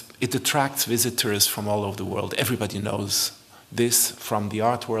 and it attracts visitors from all over the world. Everybody knows this from the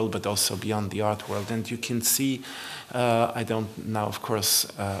art world, but also beyond the art world. And you can see, I don't now, of course,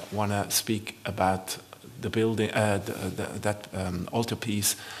 want to speak about the building, that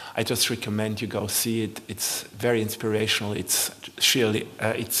altarpiece. I just recommend you go see it. It's very inspirational. It's sheerly,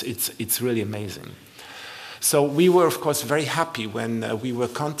 it's really amazing. So we were, of course, very happy when we were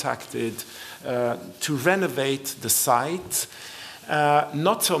contacted to renovate the site.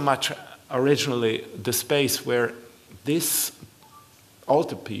 Not so much originally the space where this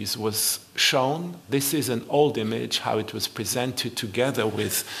altarpiece was shown. This is an old image, how it was presented together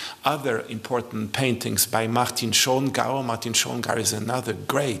with other important paintings by Martin Schongauer. Martin Schongauer is another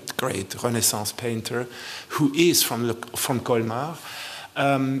great, great Renaissance painter who is from Colmar.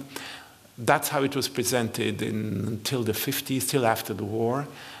 That's how it was presented until the 50s, till after the war,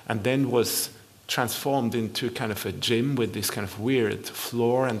 and then was transformed into kind of a gym with this kind of weird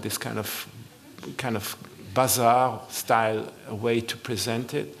floor and this kind of bazaar style way to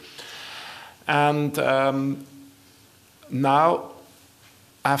present it. And now,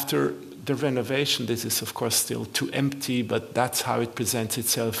 after the renovation, this is of course still too empty, but that's how it presents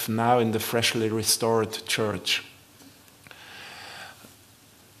itself now in the freshly restored church.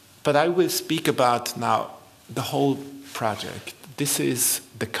 But I will speak about now the whole project. This is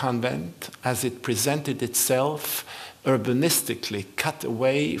the convent as it presented itself urbanistically, cut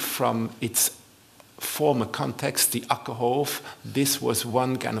away from its former context, the Ackerhof. This was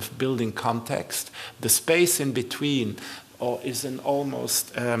one kind of building context. The space in between is an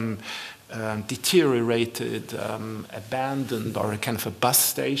almost deteriorated, abandoned, or a kind of a bus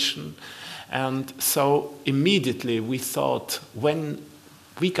station. And so immediately we thought, when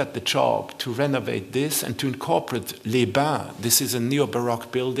we got the job to renovate this and to incorporate Les Bains. This is a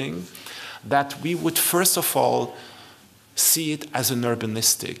neo-Baroque building that we would first of all see it as an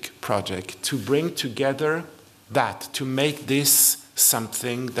urbanistic project, to bring together that, to make this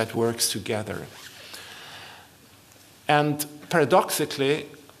something that works together. And paradoxically,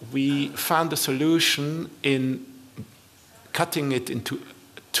 we found a solution in cutting it into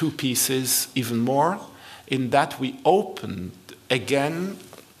two pieces even more, in that we opened again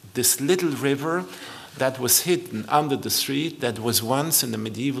this little river that was hidden under the street, that was once in the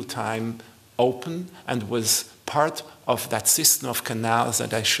medieval time open and was part of that system of canals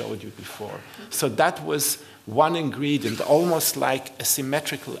that I showed you before. So that was one ingredient, almost like a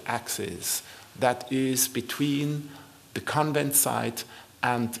symmetrical axis that is between the convent site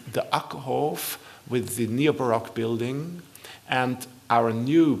and the Ackerhof with the neo-Baroque building and our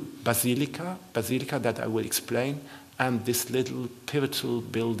new basilica that I will explain, and this little pivotal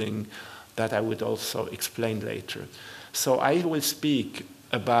building that I would also explain later. So I will speak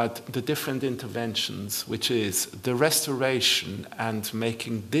about the different interventions, which is the restoration and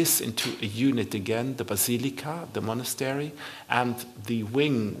making this into a unit again, the basilica, the monastery, and the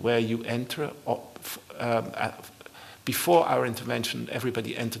wing where you enter. Before our intervention,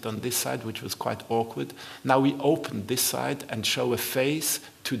 everybody entered on this side, which was quite awkward. Now we open this side and show a face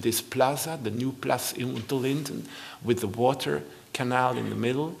to this plaza, the new Place Unterlinden, with the water canal in the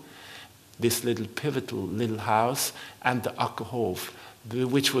middle, this little pivotal little house, and the Ackerhof,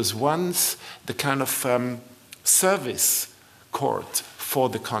 which was once the kind of service court for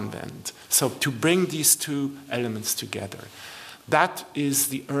the convent. So to bring these two elements together, that is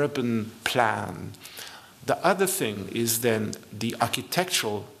the urban plan. The other thing is then the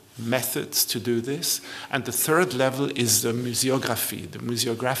architectural methods to do this. And the third level is the museography, the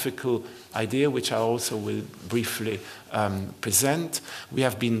museographical idea, which I also will briefly present. We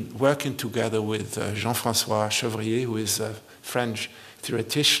have been working together with Jean-François Chevrier, who is a French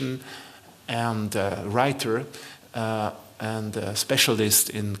theoretician and writer and a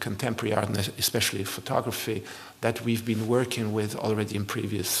specialist in contemporary art, and especially photography, that we've been working with already in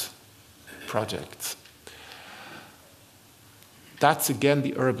previous projects. That's again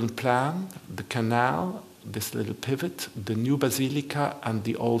the urban plan, the canal, this little pivot, the new basilica, and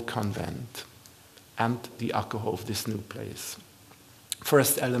the old convent, and the Ackerhof, this new place.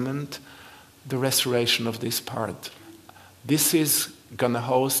 First element, the restoration of this part. This is going to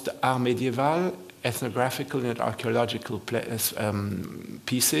host art médiéval, ethnographical and archaeological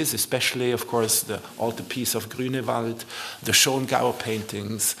pieces, especially, of course, the altarpiece of Grünewald, the Schongauer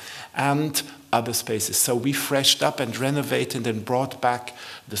paintings, and other spaces. So we freshed up and renovated and brought back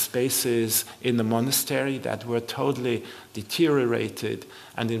the spaces in the monastery that were totally deteriorated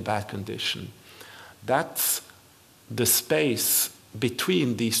and in bad condition. That's the space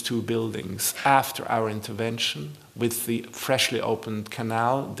between these two buildings after our intervention, with the freshly opened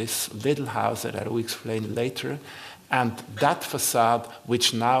canal, this little house that I will explain later, and that facade,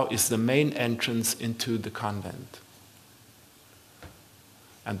 which now is the main entrance into the convent.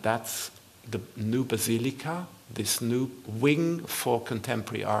 And that's the new basilica, this new wing for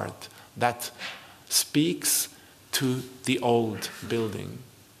contemporary art that speaks to the old building.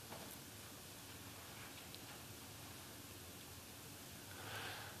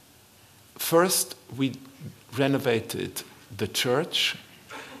 First, we renovated the church.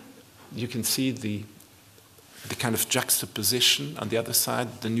 You can see the kind of juxtaposition on the other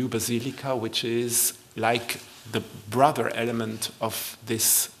side, the new basilica, which is like the brother element of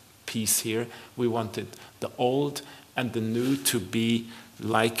this piece here. We wanted the old and the new to be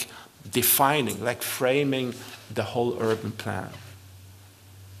like defining, like framing the whole urban plan.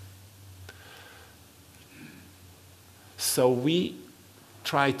 So we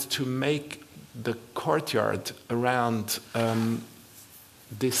tried to make the courtyard around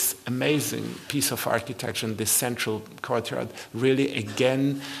this amazing piece of architecture and this central courtyard really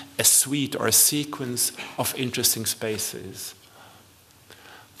again a suite or a sequence of interesting spaces.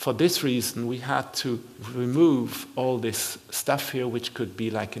 For this reason, we had to remove all this stuff here, which could be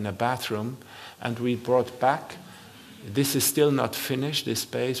like in a bathroom, and we brought back, this is still not finished, this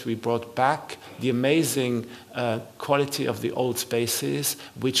space, we brought back the amazing quality of the old spaces,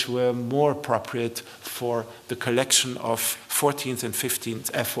 which were more appropriate for the collection of 14th and 15th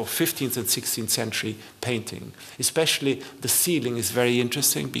and 16th century painting. Especially the ceiling is very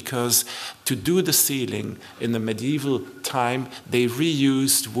interesting, because to do the ceiling in the medieval time, they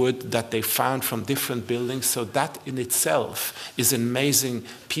reused wood that they found from different buildings, so that in itself is an amazing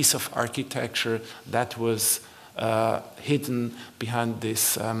piece of architecture that was hidden behind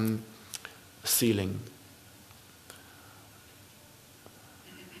this ceiling.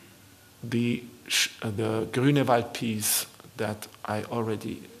 the Grünewald piece that I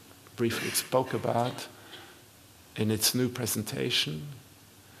already briefly spoke about in its new presentation.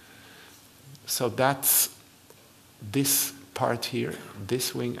 So that's this part here,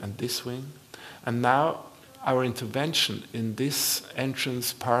 this wing and this wing. And now our intervention in this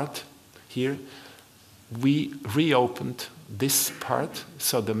entrance part here, we reopened this part,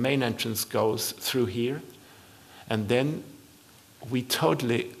 so the main entrance goes through here, and then we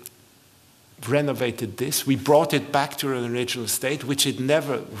totally renovated this. We brought it back to an original state, which it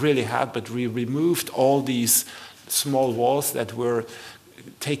never really had, but we removed all these small walls that were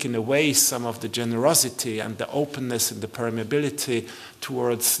taking away some of the generosity and the openness and the permeability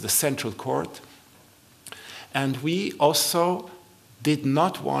towards the central court. And we also did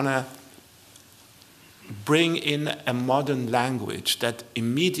not want to bring in a modern language that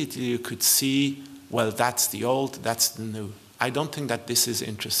immediately you could see, well, that's the old, that's the new. I don't think that this is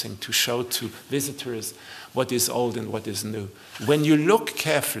interesting to show to visitors what is old and what is new. When you look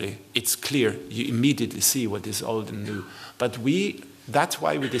carefully, it's clear. You immediately see what is old and new. But that's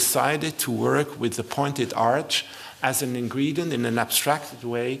why we decided to work with the pointed arch as an ingredient in an abstracted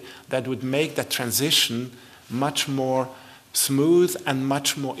way that would make that transition much more smooth and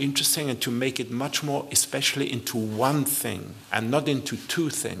much more interesting, and to make it much more especially into one thing and not into two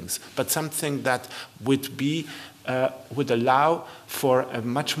things, but something that would allow for a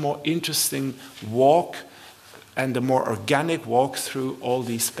much more interesting walk and a more organic walk through all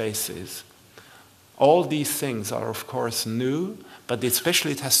these spaces. All these things are of course new, but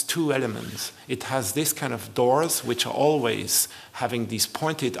especially it has two elements. It has this kind of doors which are always having these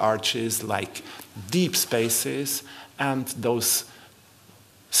pointed arches like deep spaces, and those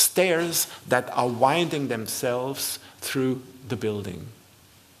stairs that are winding themselves through the building.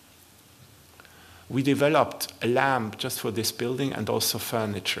 We developed a lamp just for this building and also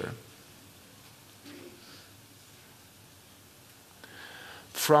furniture.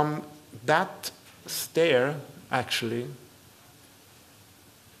 From that stair, actually,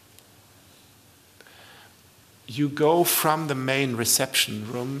 you go from the main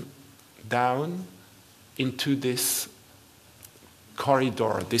reception room down into this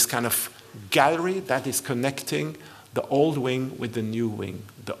corridor, this kind of gallery that is connecting the old wing with the new wing,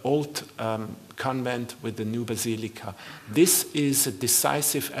 the old convent with the new basilica. This is a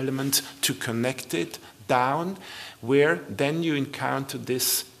decisive element to connect it down, where then you encounter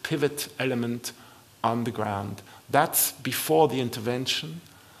this pivot element on the ground. That's before the intervention.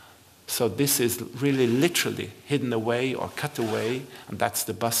 So this is really literally hidden away or cut away, and that's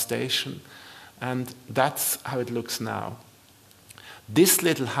the bus station. And that's how it looks now. This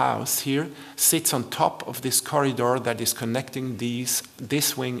little house here sits on top of this corridor that is connecting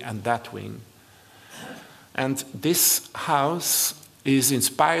this wing and that wing. And this house is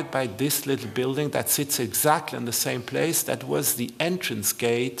inspired by this little building that sits exactly in the same place. That was the entrance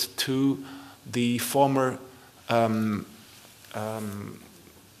gate to the former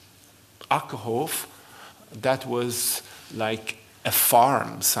Ackerhof. That was like a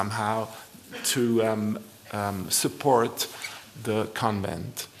farm somehow to support the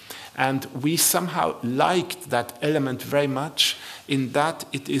convent. And we somehow liked that element very much, in that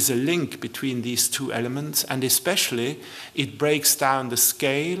it is a link between these two elements, and especially it breaks down the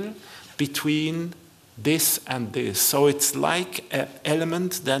scale between this and this. So it's like an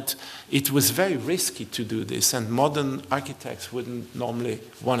element that it was very risky to do this, and modern architects wouldn't normally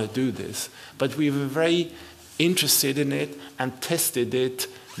want to do this. But we were very interested in it and tested it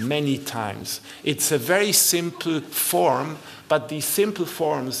many times. It's a very simple form, but these simple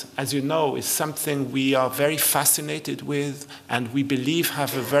forms, as you know, is something we are very fascinated with and we believe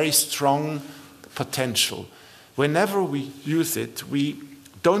have a very strong potential. Whenever we use it, we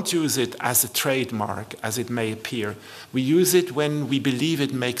don't use it as a trademark, as it may appear. We use it when we believe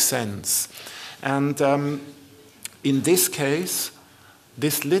it makes sense. And in this case,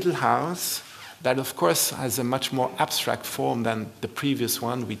 this little house, that of course has a much more abstract form than the previous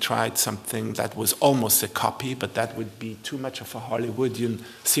one. We tried something that was almost a copy, but that would be too much of a Hollywoodian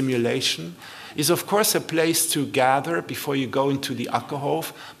simulation. Is of course a place to gather before you go into the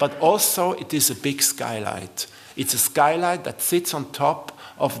Ackerhof, but also it is a big skylight. It's a skylight that sits on top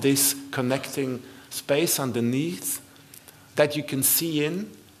of this connecting space underneath that you can see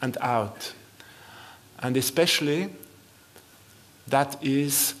in and out. And especially that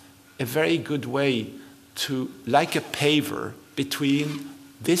is a very good way to, like a paver, between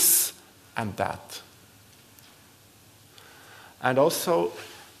this and that. And also,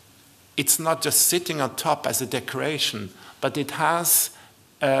 it's not just sitting on top as a decoration, but it has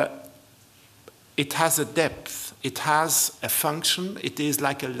a it has a depth, it has a function, it is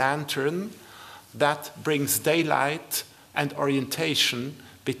like a lantern that brings daylight and orientation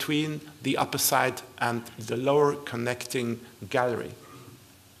between the upper side and the lower connecting gallery.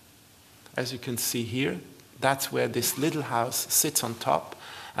 As you can see here, that's where this little house sits on top,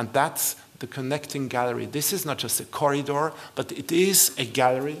 and that's the connecting gallery. This is not just a corridor, but it is a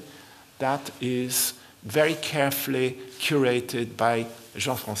gallery that is very carefully curated by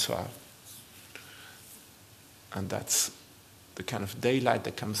Jean-François. And that's the kind of daylight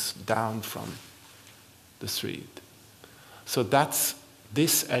that comes down from the street. So that's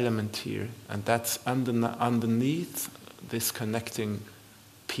this element here, and that's underneath this connecting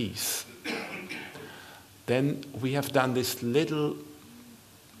piece. Then we have done this little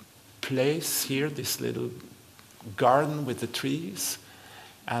place here, this little garden with the trees,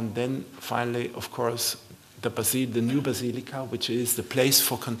 and then finally, of course, the new basilica, which is the place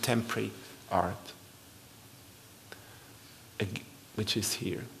for contemporary art, which is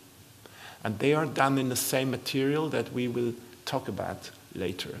here. And they are done in the same material that we will talk about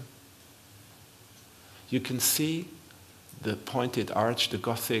later. You can see the pointed arch, the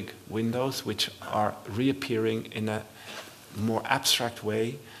Gothic windows, which are reappearing in a more abstract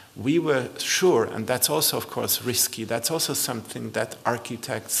way. We were sure, and that's also, of course, risky, that's also something that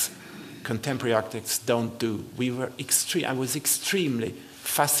architects, contemporary architects don't do. I was extremely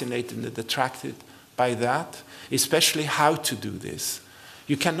fascinated and attracted by that, especially how to do this.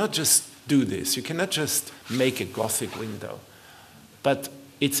 You cannot just do this. You cannot just make a Gothic window. But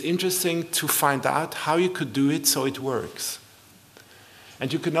it's interesting to find out how you could do it so it works.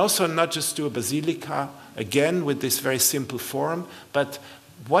 And you can also not just do a basilica, again, with this very simple form, but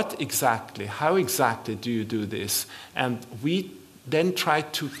how exactly do you do this? And we then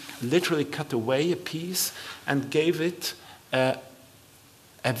tried to literally cut away a piece and gave it a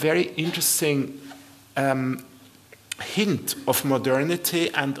very interesting hint of modernity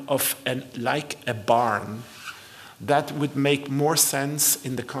and of like a barn that would make more sense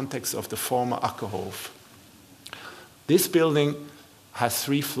in the context of the former Ackerhof. This building has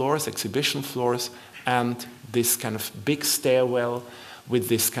 3 floors, exhibition floors, and this kind of big stairwell with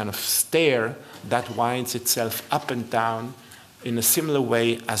this kind of stair that winds itself up and down in a similar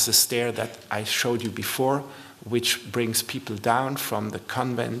way as the stair that I showed you before, which brings people down from the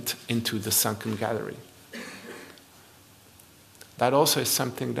convent into the sunken gallery. That also is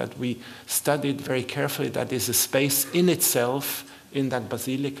something that we studied very carefully. That is a space in itself in that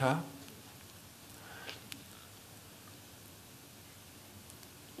basilica,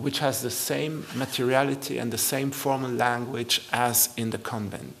 which has the same materiality and the same formal language as in the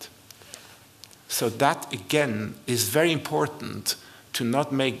convent. So that, again, is very important, to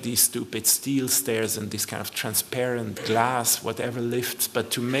not make these stupid steel stairs and this kind of transparent glass, whatever lifts, but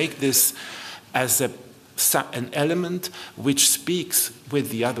to make this as an element which speaks with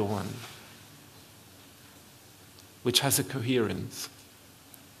the other one, which has a coherence.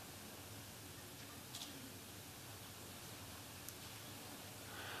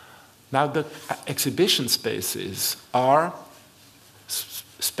 Now, the exhibition spaces are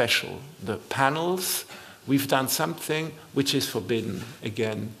special. The panels, we've done something which is forbidden,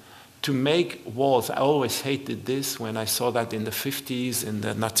 again. To make walls, I always hated this when I saw that in the 50s in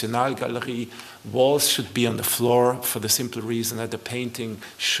the Nationalgalerie. Walls should be on the floor for the simple reason that the painting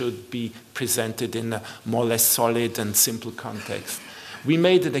should be presented in a more or less solid and simple context. We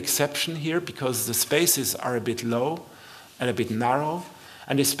made an exception here because the spaces are a bit low and a bit narrow,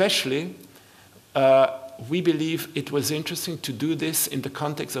 and especially we believe it was interesting to do this in the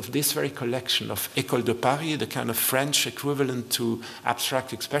context of this very collection of École de Paris, the kind of French equivalent to abstract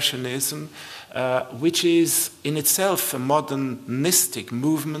expressionism, which is in itself a modernistic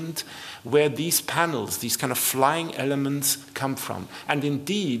movement where these panels, these kind of flying elements come from. And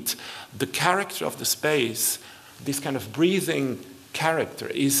indeed, the character of the space, this kind of breathing character,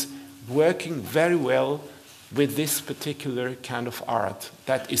 is working very well with this particular kind of art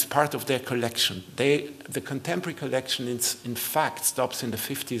that is part of their collection. The contemporary collection, in fact, stops in the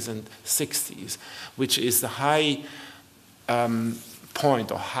 50s and 60s, which is the high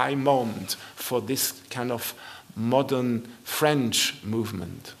point or high moment for this kind of modern French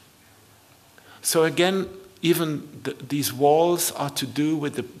movement. So again, even these walls are to do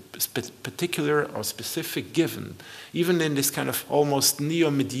with the particular or specific given, even in this kind of almost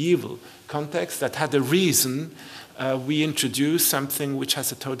neo-medieval context that had a reason, we introduced something which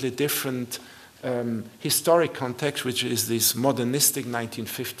has a totally different historic context, which is these modernistic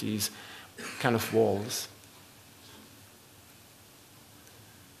 1950s kind of walls.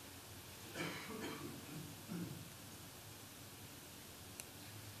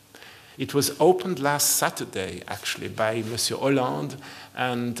 It was opened last Saturday, actually, by Monsieur Hollande,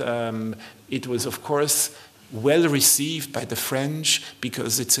 and it was, of course, well received by the French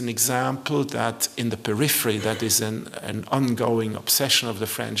because it's an example that in the periphery, that is an ongoing obsession of the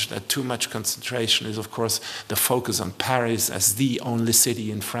French, that too much concentration is, of course, the focus on Paris as the only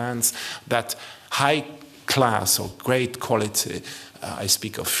city in France, that high class or great quality, I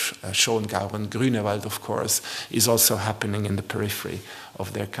speak of Schongau and Grünewald, of course, is also happening in the periphery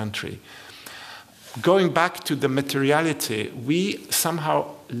of their country. Going back to the materiality, we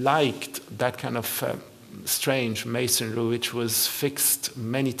somehow liked that kind of strange masonry, which was fixed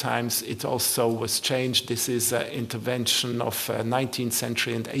many times. It also was changed. This is an intervention of 19th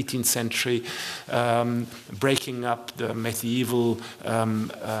century and 18th century, breaking up the medieval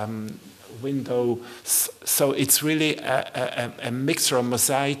window. So it's really a mixture, a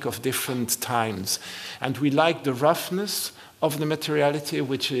mosaic of different times. And we like the roughness of the materiality,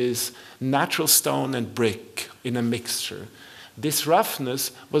 which is natural stone and brick in a mixture. This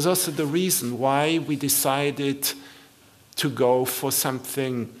roughness was also the reason why we decided to go for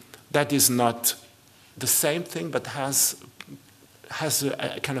something that is not the same thing, but has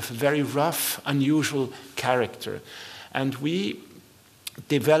a kind of very rough, unusual character. And we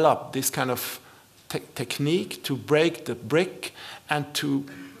developed this kind of technique to break the brick and to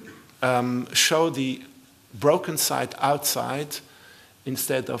show the broken side outside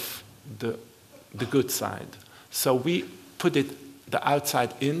instead of the good side. So we put it the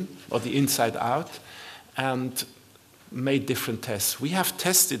outside in or the inside out and made different tests. We have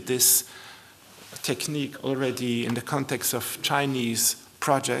tested this technique already in the context of Chinese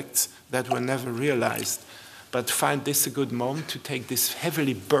projects that were never realized, but find this a good moment to take this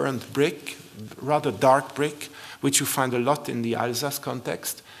heavily burned brick, rather dark brick, which you find a lot in the Alsace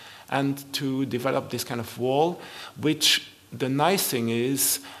context, and to develop this kind of wall, which the nice thing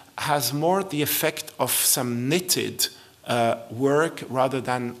is has more the effect of some knitted work rather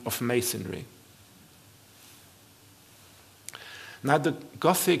than of masonry. Now the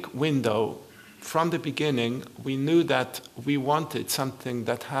Gothic window, from the beginning, we knew that we wanted something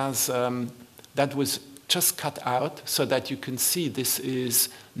that has that was just cut out so that you can see this is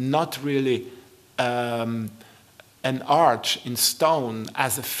not really an arch in stone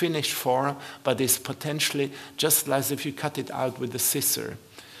as a finished form, but is potentially just as if you cut it out with a scissor.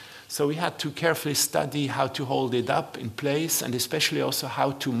 So we had to carefully study how to hold it up in place, and especially also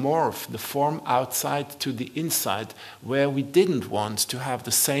how to morph the form outside to the inside, where we didn't want to have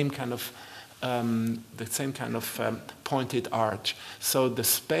the same kind of pointed arch. So the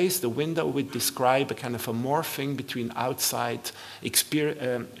space, the window, would describe a kind of a morphing between outside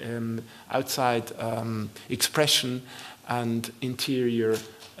expression and interior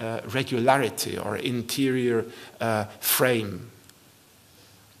regularity or interior frame.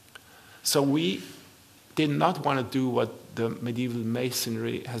 So we did not want to do what the medieval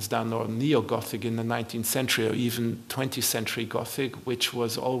masonry has done, or neo-Gothic in the 19th century, or even 20th century Gothic, which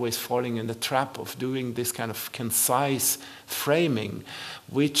was always falling in the trap of doing this kind of concise framing,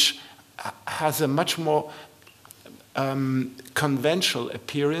 which has a much more conventional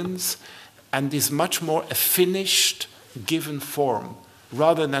appearance and is much more a finished given form,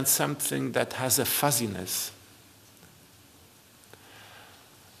 rather than something that has a fuzziness.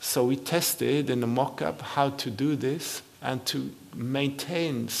 So we tested in a mock-up how to do this and to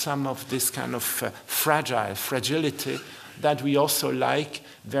maintain some of this kind of fragility that we also like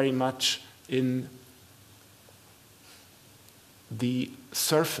very much in the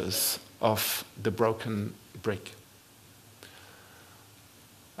surface of the broken brick.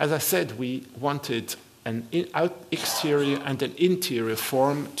 As I said, we wanted an exterior and an interior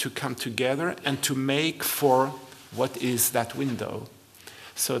form to come together and to make for what is that window.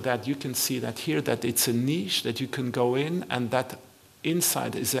 So that you can see that here, that it's a niche that you can go in, and that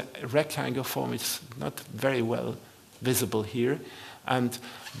inside is a rectangle form. It's not very well visible here. And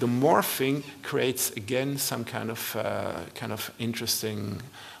the morphing creates, again, some kind of interesting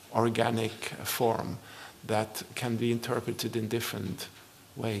organic form that can be interpreted in different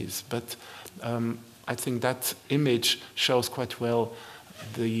ways. But I think that image shows quite well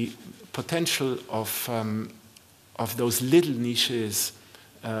the potential of those little niches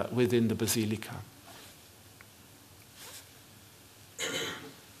within the basilica.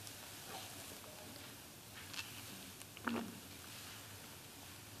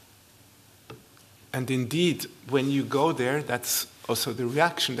 And indeed, when you go there, that's also the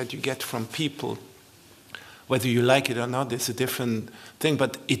reaction that you get from people. Whether you like it or not, it's a different thing,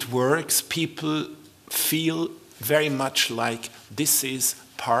 but it works. People feel very much like this is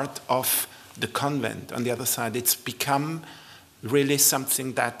part of the convent. On the other side, it's become really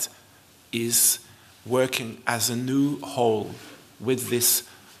something that is working as a new whole with this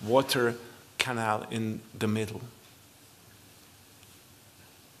water canal in the middle.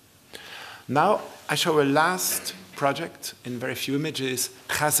 Now I show a last project in very few images,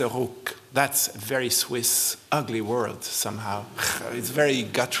 Herzog. That's a very Swiss, ugly word somehow. It's very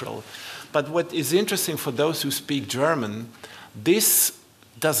guttural. But what is interesting for those who speak German, this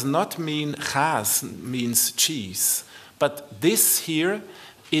does not mean Käse means cheese, but this here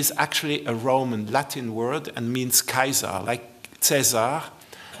is actually a Roman Latin word and means Kaiser, like Caesar,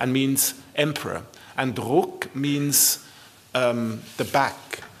 and means emperor. And Ruck means the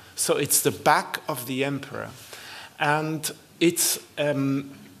back. So it's the back of the emperor. And it's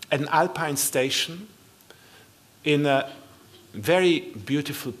an alpine station in a very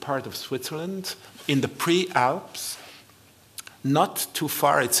beautiful part of Switzerland, in the Pre-Alps. Not too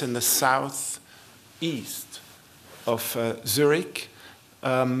far, it's in the southeast of Zurich.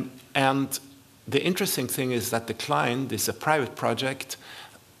 And the interesting thing is that the client, is a private project,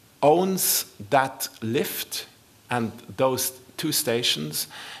 owns that lift and those two stations.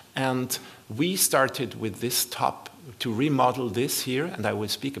 And we started with this top to remodel this here, and I will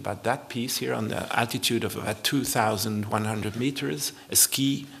speak about that piece here on the altitude of about 2,100 meters, a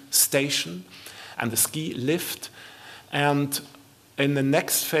ski station and a ski lift. And in the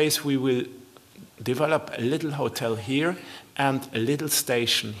next phase, we will develop a little hotel here and a little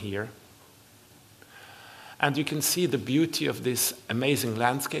station here. And you can see the beauty of this amazing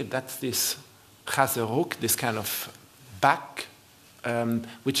landscape. That's this Herzog, this kind of back,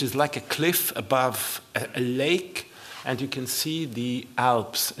 which is like a cliff above a lake, and you can see the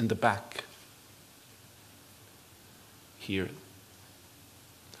Alps in the back here.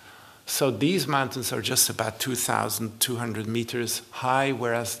 So these mountains are just about 2,200 meters high,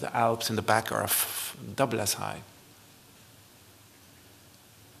 whereas the Alps in the back are double as high.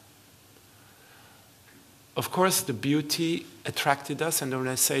 Of course, the beauty attracted us, and when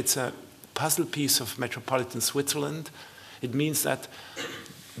I say it's a puzzle piece of metropolitan Switzerland, it means that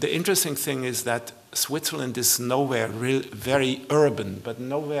the interesting thing is that Switzerland is nowhere very urban, but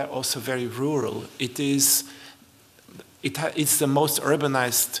nowhere also very rural. It's the most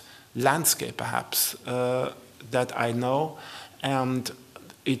urbanized landscape, perhaps, that I know. And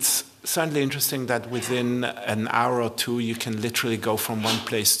it's certainly interesting that within an hour or two, you can literally go from one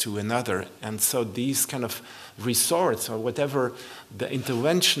place to another. And so these kind of resorts, or whatever the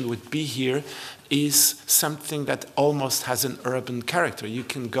intervention would be here, is something that almost has an urban character. You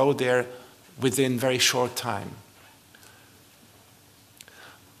can go there within very short time.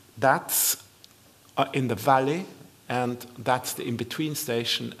 That's in the valley, and that's the in-between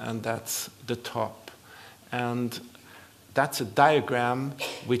station, and that's the top. And that's a diagram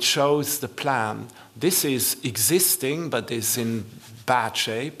which shows the plan. This is existing, but is in bad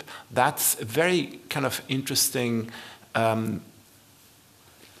shape. That's a very kind of interesting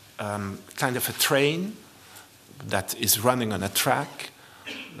kind of a train that is running on a track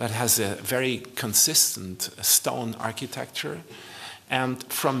that has a very consistent stone architecture. And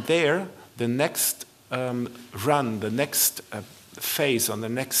from there, the next the next phase on the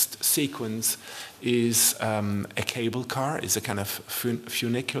next sequence is a cable car, is a kind of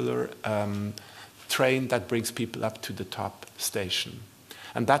funicular train that brings people up to the top station.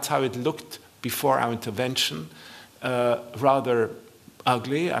 And that's how it looked before our intervention, rather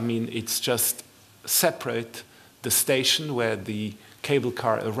ugly. I mean, it's just separate the station where the cable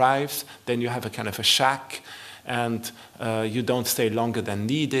car arrives, then you have a kind of a shack, and you don't stay longer than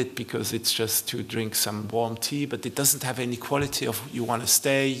needed because it's just to drink some warm tea, but it doesn't have any quality of you want to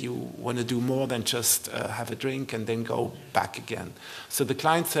stay, you want to do more than just have a drink and then go back again. So the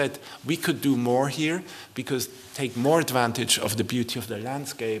client said, we could do more here because take more advantage of the beauty of the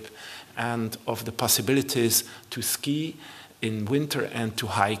landscape and of the possibilities to ski in winter and to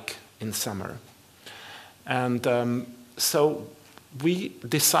hike in summer. And so we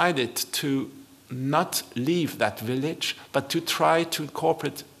decided to not leave that village, but to try to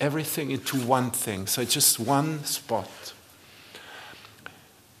incorporate everything into one thing. So it's just one spot.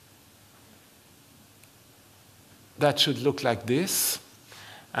 That should look like this.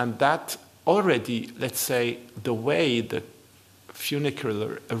 And that already, let's say, the way the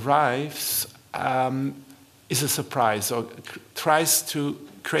funicular arrives is a surprise, or tries to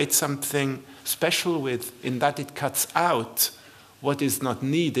create something special in that it cuts out what is not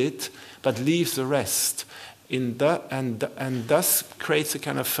needed, but leaves the rest, and thus creates a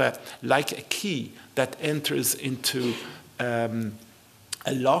kind of like a key that enters into a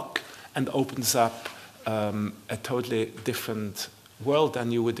lock and opens up a totally different world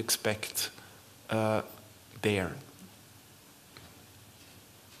than you would expect there.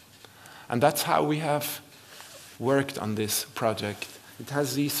 And that's how we have worked on this project. It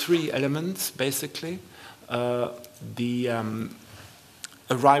has these three elements, basically. The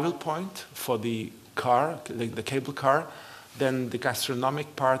arrival point for the car, the cable car, then the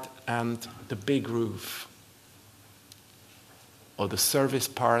gastronomic part, and the big roof, or the service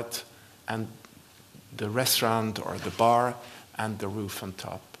part, and the restaurant or the bar, and the roof on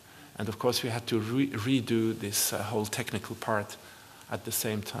top. And of course, we had to redo this whole technical part at the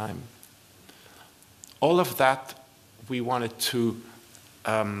same time. All of that we wanted to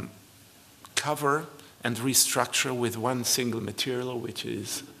cover and restructure with one single material, which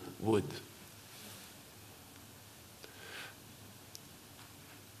is wood.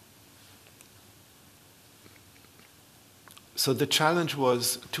 So the challenge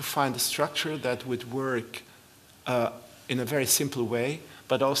was to find a structure that would work in a very simple way,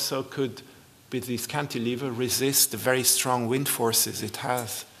 but also could, with this cantilever, resist the very strong wind forces it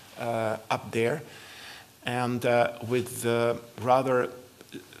has up there. And with the rather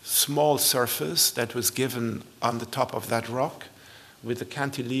small surface that was given on the top of that rock, with the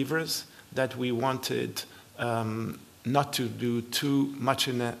cantilevers that we wanted not to do too much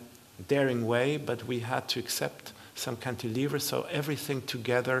in a daring way, but we had to accept some cantilever, so everything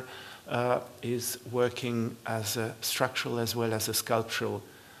together is working as a structural as well as a sculptural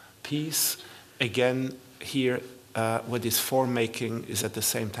piece. Again, here, what is form making is at the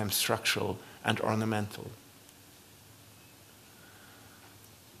same time structural and ornamental.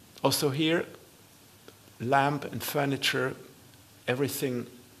 Also here, lamp and furniture, everything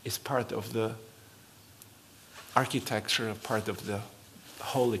is part of the architecture, part of the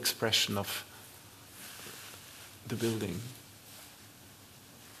whole expression of the building.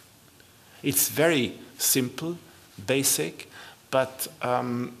 It's very simple, basic, but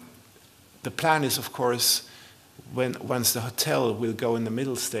the plan is, of course, once the hotel will go in the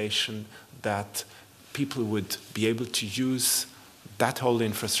middle station, that people would be able to use that whole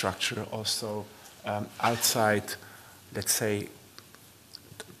infrastructure also outside, let's say,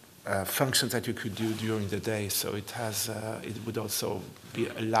 functions that you could do during the day. So it has, it would also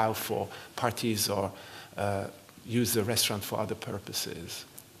allow for parties or use the restaurant for other purposes.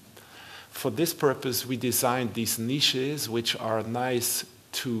 For this purpose, we designed these niches, which are nice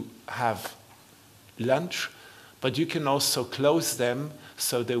to have lunch, but you can also close them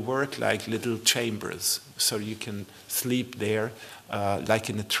so they work like little chambers. So you can sleep there like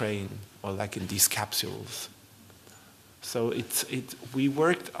in a train or like in these capsules. So we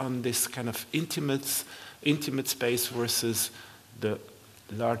worked on this kind of intimate space versus the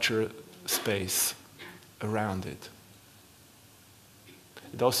larger space around it.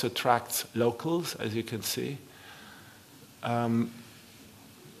 It also attracts locals, as you can see.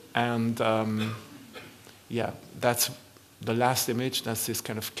 Yeah, that's the last image. That's this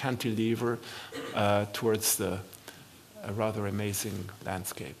kind of cantilever towards a rather amazing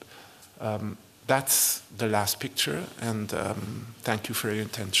landscape. That's the last picture, and thank you for your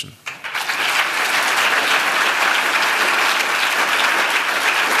attention.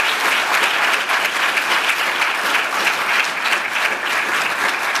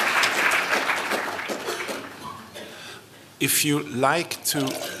 If you like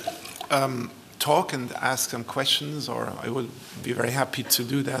to talk and ask some questions, or I will be very happy to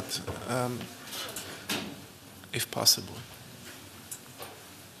do that, if possible.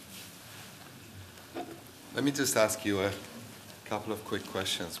 Let me just ask you a couple of quick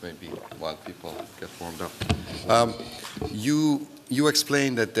questions, maybe, while people get warmed up. You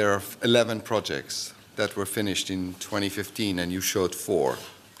explained that there are 11 projects that were finished in 2015, and you showed 4.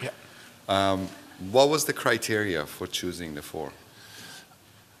 Yeah. What was the criteria for choosing the 4?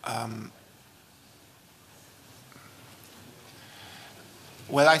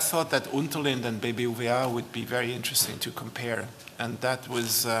 Well, I thought that Unterlind and BBVA would be very interesting to compare, and that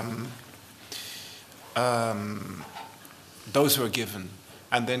was those were given.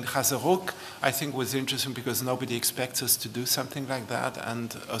 And then Herzog, I think, was interesting because nobody expects us to do something like that.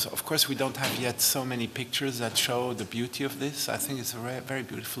 And of course, we don't have yet so many pictures that show the beauty of this. I think it's a very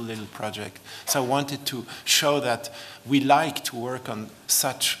beautiful little project. So I wanted to show that we like to work on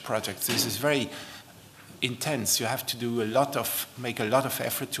such projects. This is very intense. You have to do make a lot of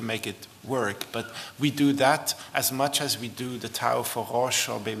effort to make it work. But we do that as much as we do the Tower for Roche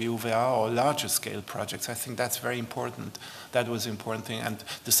or BBVA or larger scale projects. I think that's very important. That was an important thing. And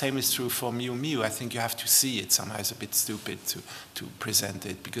the same is true for Miu Miu. I think you have to see it. Somehow it's a bit stupid to present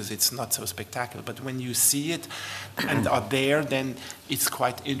it because it's not so spectacular. But when you see it and are there, then it's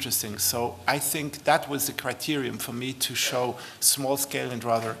quite interesting. So I think that was the criterion for me to show small scale and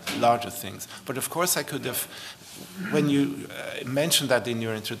rather larger things. But of course I could have when you mentioned that in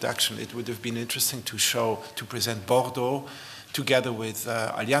your introduction, it would have been interesting to present Bordeaux together with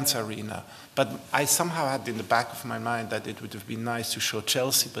Allianz Arena. But I somehow had in the back of my mind that it would have been nice to show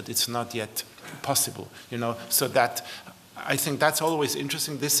Chelsea, but it's not yet possible, you know. So that, I think that's always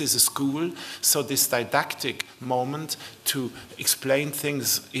interesting. This is a school, so this didactic moment to explain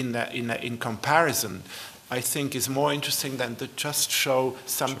things in comparison, I think is more interesting than to just show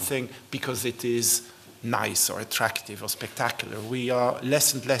something because it is nice or attractive or spectacular. We are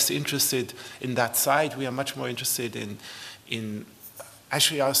less and less interested in that side. We are much more interested in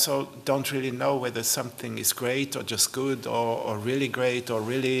actually also don't really know whether something is great or just good or really great or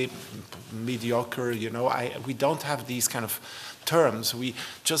really mediocre, you know. We don't have these kind of terms. We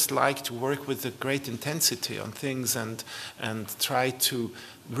just like to work with a great intensity on things and try to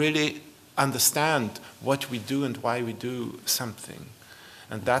really understand what we do and why we do something.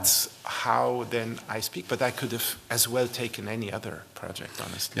 And that's how then I speak, but I could have as well taken any other project,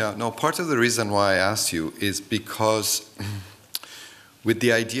 honestly. Yeah, no, part of the reason why I asked you is because with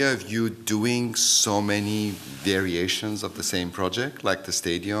the idea of you doing so many variations of the same project, like the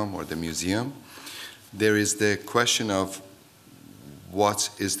stadium or the museum, there is the question of what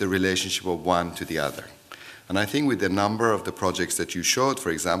is the relationship of one to the other. And I think with the number of the projects that you showed, for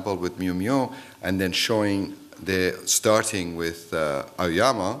example, with Miu Miu, and then showing starting with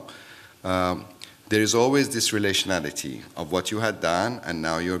Aoyama, there is always this relationality of what you had done, and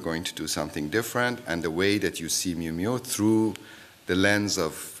now you're going to do something different, and the way that you see Miu Miu through the lens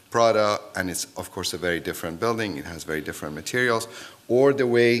of Prada, and it's of course a very different building, it has very different materials, or the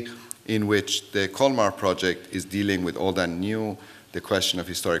way in which the Colmar project is dealing with old and new, the question of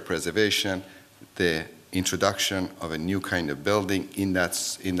historic preservation, the introduction of a new kind of building in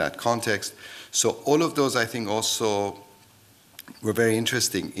that context. So all of those, I think, also were very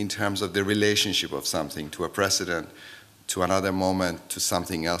interesting in terms of the relationship of something to a precedent, to another moment, to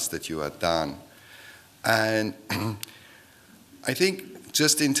something else that you had done. And I think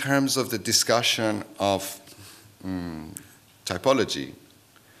just in terms of the discussion of typology,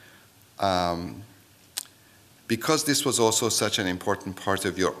 because this was also such an important part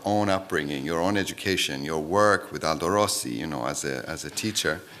of your own upbringing, your own education, your work with Aldo Rossi, you know, as a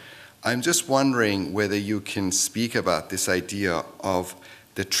teacher, I'm just wondering whether you can speak about this idea of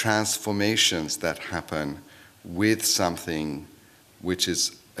the transformations that happen with something which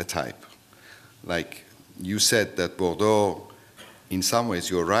is a type. Like you said that Bordeaux, in some ways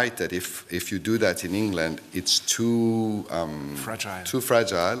you're right that if you do that in England, it's too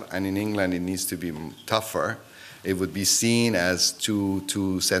fragile, and in England it needs to be tougher. It would be seen as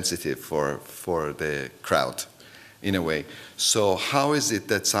too sensitive for the crowd, in a way. So how is it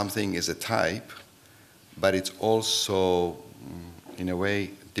that something is a type, but it's also, in a way,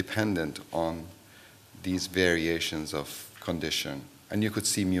 dependent on these variations of condition? And you could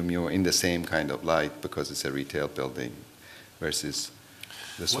see Miu Miu in the same kind of light because it's a retail building versus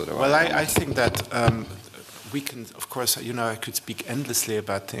the sort of... Well, I think that we can, of course, you know, I could speak endlessly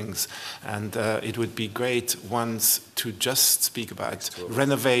about things, and it would be great once to just speak about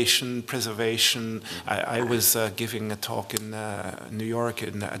renovation, preservation. I was giving a talk in New York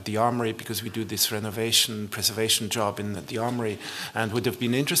at the Armory because we do this renovation, preservation job in the Armory, and would have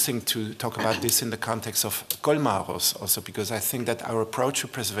been interesting to talk about this in the context of Colmar also, because I think that our approach to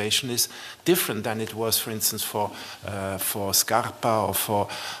preservation is different than it was, for instance, for Scarpa or for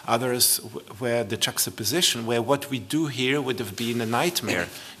others, where the juxtaposition, where what we do here would have been a nightmare,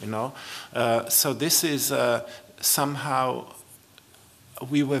 you know. So this is somehow,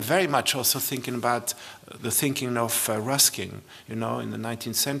 we were very much also thinking about the thinking of Ruskin, you know, in the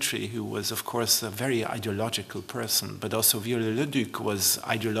 19th century, who was, of course, a very ideological person, but also Viollet-le-Duc was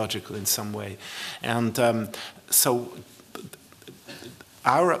ideological in some way. And so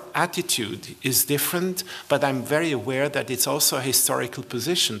our attitude is different, but I'm very aware that it's also a historical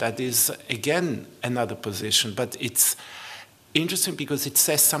position. That is, again, another position, but it's interesting because it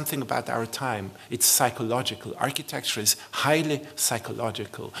says something about our time. It's psychological. Architecture is highly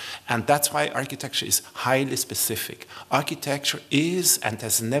psychological, and that's why architecture is highly specific. Architecture is and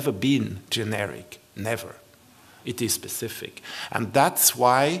has never been generic, never. It is specific, and that's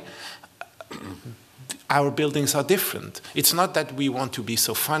why our buildings are different. It's not that we want to be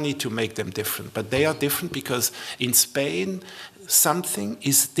so funny to make them different, but they are different because in Spain, something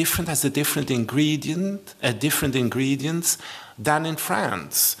is different, has a different ingredient, different ingredients than in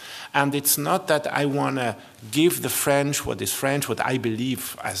France. And it's not that I want to give the French what is French, what I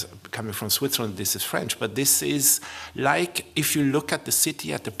believe, as coming from Switzerland, this is French, but this is like, if you look at the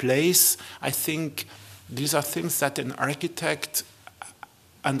city, at the place, I think these are things that an architect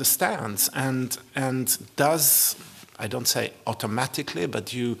understands and does, I don't say automatically,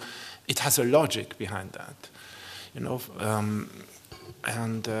 but it has a logic behind that, you know.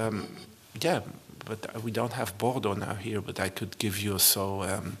 Yeah, but we don't have Bordeaux now here, but I could give you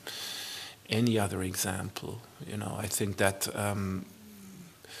also any other example. You know, I think that,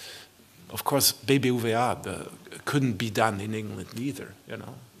 of course, BBVA couldn't be done in England either, you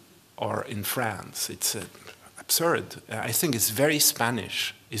know, or in France. It's absurd. I think it's very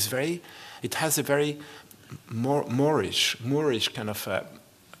Spanish. It has a very Moorish kind of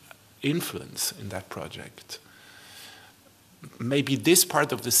influence in that project. Maybe this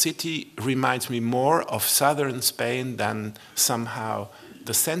part of the city reminds me more of southern Spain than somehow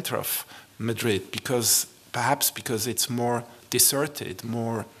the center of Madrid, perhaps because it's more deserted,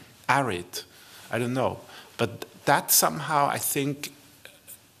 more arid. I don't know. But that somehow, I think,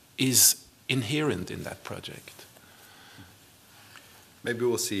 is inherent in that project. Maybe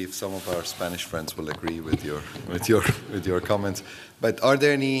we'll see if some of our Spanish friends will agree with your comments. But are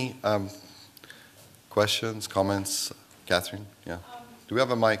there any questions, comments? Catherine, yeah. Do we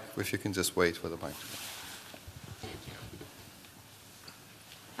have a mic? If you can just wait for the mic.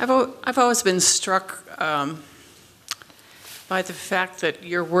 I've always been struck by the fact that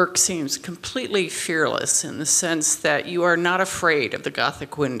your work seems completely fearless in the sense that you are not afraid of the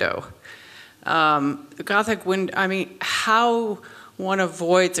Gothic window. The Gothic window, I mean, how one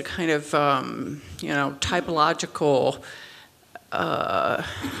avoids a kind of, you know, typological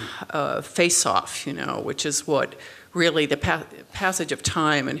face-off, you know, which is what really the passage of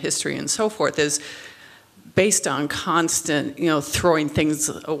time and history and so forth is based on constant, you know, throwing things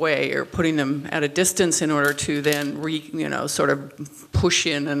away or putting them at a distance in order to then you know, sort of push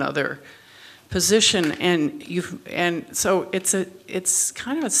in another position. And so it's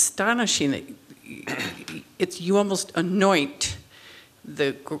kind of astonishing that you almost anoint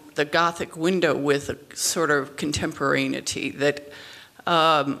the Gothic window with a sort of contemporaneity that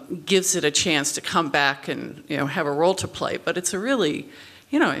gives it a chance to come back and, you know, have a role to play. But it's a really,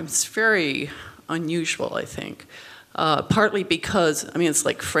 you know, it's very unusual, I think. Partly because, I mean, it's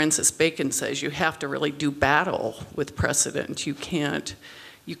like Francis Bacon says, you have to really do battle with precedent. You can't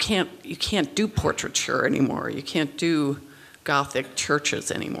do portraiture anymore. You can't do Gothic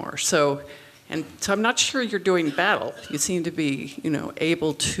churches anymore. So I'm not sure you're doing battle. You seem to be, you know,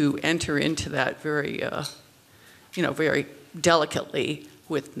 able to enter into that very, you know, very delicately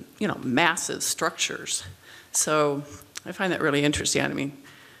with, you know, massive structures. So I find that really interesting. I mean,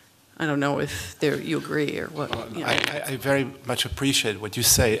 I don't know if you agree or what. You know. I very much appreciate what you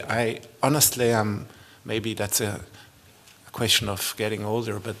say. I honestly am, maybe that's a question of getting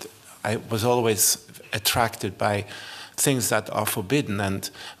older, but I was always attracted by things that are forbidden. And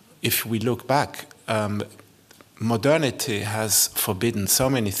if we look back, modernity has forbidden so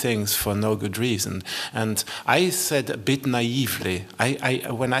many things for no good reason. And I said a bit naively,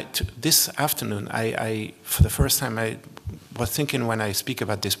 this afternoon, for the first time, I was thinking when I speak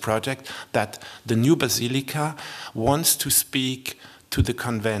about this project that the new basilica wants to speak to the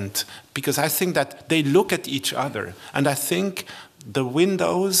convent, because I think that they look at each other. And I think the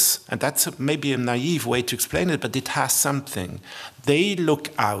windows, and that's maybe a naive way to explain it, but it has something. They look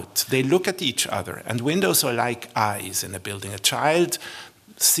out, they look at each other, and windows are like eyes in a building. A child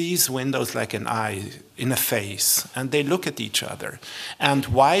sees windows like an eye in a face, and they look at each other. And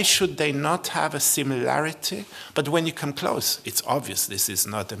why should they not have a similarity? But when you come close, it's obvious this is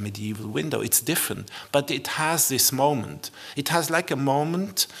not a medieval window, it's different, but it has this moment. It has like a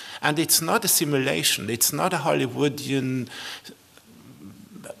moment, and it's not a simulation, it's not a Hollywoodian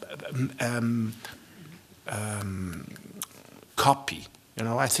copy. You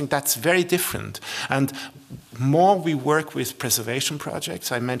know, I think that's very different. And more we work with preservation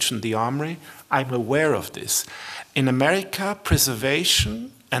projects, I mentioned the Armory, I'm aware of this. In America,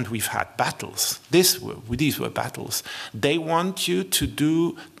 preservation, and we've had battles, these were battles, they want you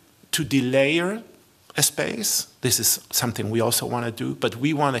to delayer a space. This is something we also want to do, but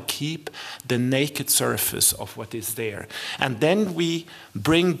we want to keep the naked surface of what is there. And then we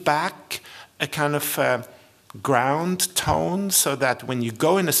bring back a kind of ground tone so that when you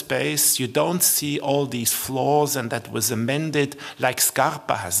go in a space, you don't see all these flaws, and that was amended like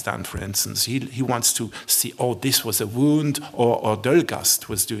Scarpa has done, for instance. He wants to see, oh, this was a wound, or Dölgast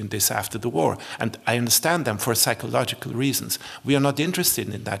was doing this after the war. And I understand them for psychological reasons. We are not interested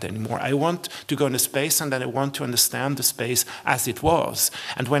in that anymore. I want to go in a space, and then I want to understand the space as it was.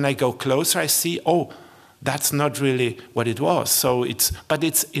 And when I go closer, I see, oh, that's not really what it was. So but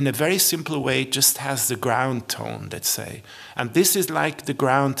it's in a very simple way, it just has the ground tone, let's say. And this is like the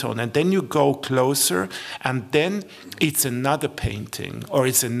ground tone. And then you go closer, and then it's another painting, or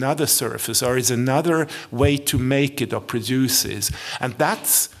it's another surface, or it's another way to make it or produce it. And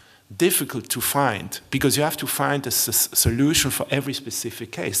that's difficult to find, because you have to find a solution for every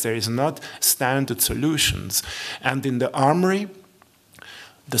specific case. There is not standard solutions. And in the armory,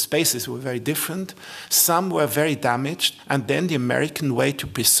 the spaces were very different. Some were very damaged, and then the American way to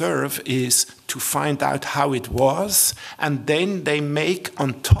preserve is to find out how it was, and then they make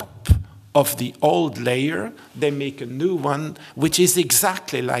on top of the old layer, they make a new one, which is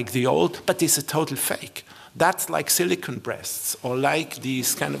exactly like the old, but it's a total fake. That's like silicon breasts, or like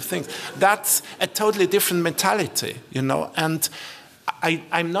these kind of things. That's a totally different mentality, you know, and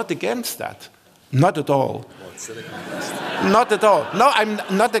I'm not against that. Not at all. Not at all. No, I'm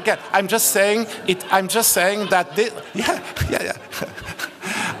not against. I'm just saying it. I'm just saying that this, yeah.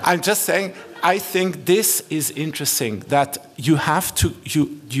 I'm just saying I think this is interesting, that you have to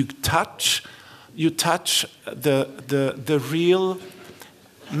you touch the real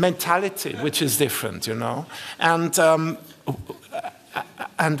mentality, which is different, you know,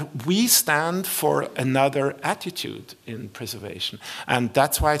 and we stand for another attitude in preservation. And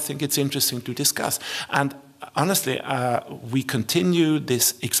that's why I think it's interesting to discuss. And honestly, we continue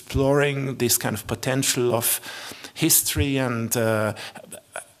this exploring this kind of potential of history, and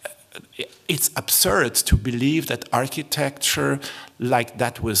it's absurd to believe that architecture, like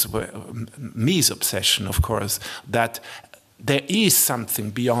that was Mies' obsession, of course, that there is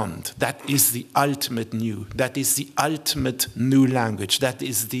something beyond. That is the ultimate new. That is the ultimate new language. That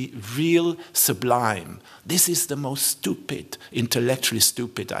is the real sublime. This is the most stupid, intellectually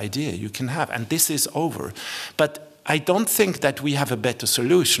stupid idea you can have. And this is over. But I don't think that we have a better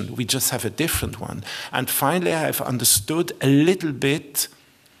solution. We just have a different one. And finally, I have understood a little bit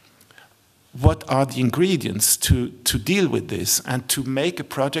what are the ingredients to deal with this, and to make a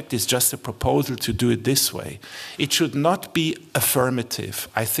project is just a proposal to do it this way. It should not be affirmative.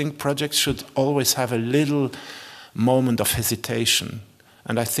 I think projects should always have a little moment of hesitation,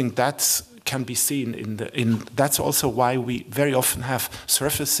 and I think that can be seen that's also why we very often have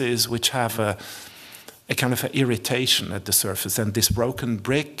surfaces which have a kind of an irritation at the surface, and this broken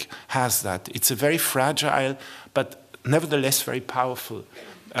brick has that. It's a very fragile but nevertheless very powerful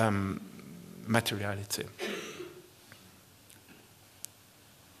materiality.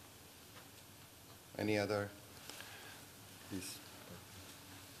 Any other? Please.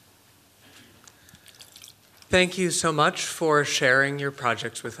 Thank you so much for sharing your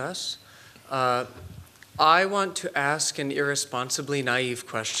projects with us. I want to ask an irresponsibly naive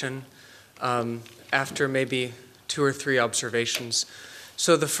question after maybe 2 or 3 observations.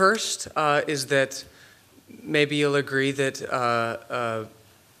 So the first is that maybe you'll agree that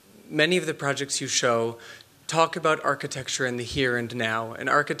many of the projects you show talk about architecture in the here and now, an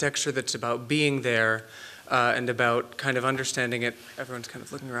architecture that's about being there and about kind of understanding it. Everyone's kind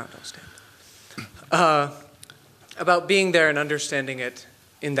of looking around, I'll stand. About being there and understanding it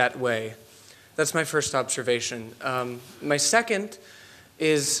in that way. That's my first observation. My second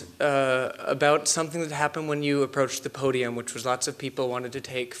is about something that happened when you approached the podium, which was lots of people wanted to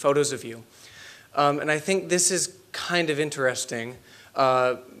take photos of you. And I think this is kind of interesting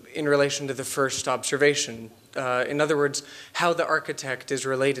in relation to the first observation. In other words, how the architect is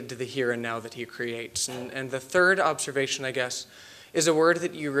related to the here and now that he creates. And the third observation, I guess, is a word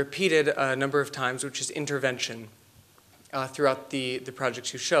that you repeated a number of times, which is intervention, throughout the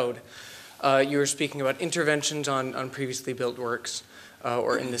projects you showed. You were speaking about interventions on previously built works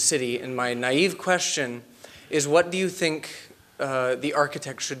or in the city. And my naive question is, what do you think the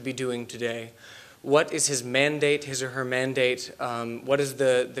architect should be doing today? What is his mandate, his or her mandate? What is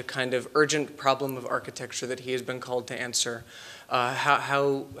the kind of urgent problem of architecture that he has been called to answer?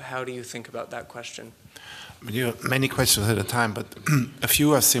 How do you think about that question? You have many questions at a time, but a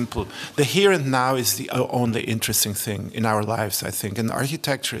few are simple. The here and now is the only interesting thing in our lives, I think. And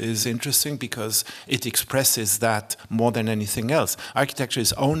architecture is interesting because it expresses that more than anything else. Architecture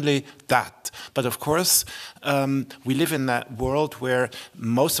is only that. But of course, we live in that world where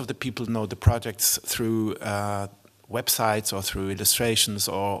most of the people know the projects through websites or through illustrations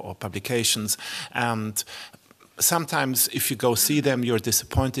or publications. And sometimes if you go see them, you're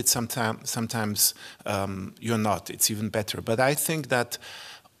disappointed. Sometimes you're not. It's even better. But I think that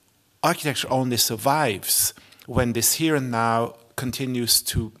architecture only survives when this here and now continues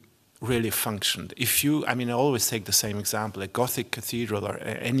to really function. I always take the same example, a Gothic cathedral or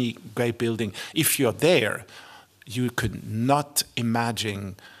any great building. If you're there, you could not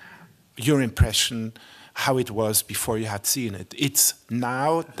imagine your impression, how it was before you had seen it. It's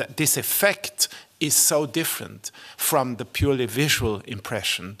now that this effect is so different from the purely visual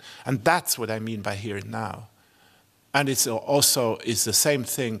impression. And that's what I mean by here and now. And it's also is the same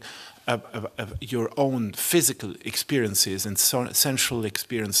thing of your own physical experiences and sensual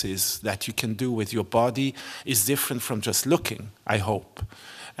experiences that you can do with your body is different from just looking, I hope.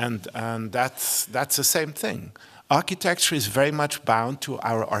 And that's the same thing. Architecture is very much bound to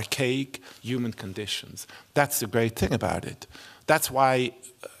our archaic human conditions. That's the great thing about it. That's why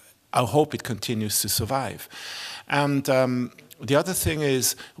I hope it continues to survive. And the other thing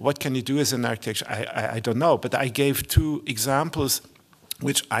is, what can you do as an architect? I don't know, but I gave 2 examples,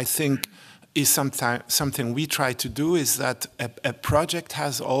 which I think is something we try to do, is that a project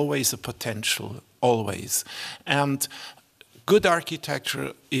has always a potential, always. And good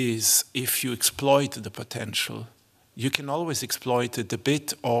architecture is if you exploit the potential. You can always exploit it a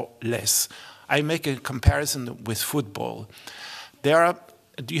bit or less. I make a comparison with football.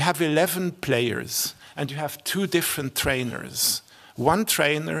 You have 11 players, and you have 2 different trainers. One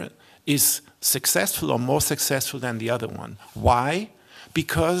trainer is successful or more successful than the other one. Why?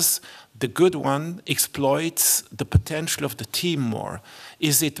 Because the good one exploits the potential of the team more.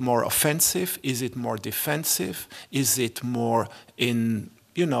 Is it more offensive? Is it more defensive? Is it more in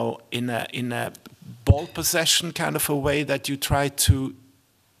a ball possession kind of a way that you try to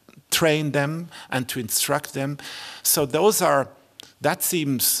train them and to instruct them? So that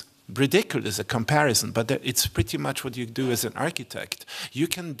seems ridiculous, a comparison, but it's pretty much what you do as an architect. You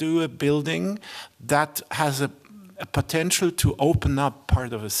can do a building that has a potential to open up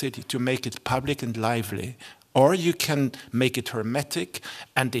part of a city, to make it public and lively. Or you can make it hermetic,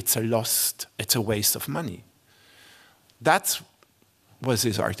 and it's a waste of money. That's what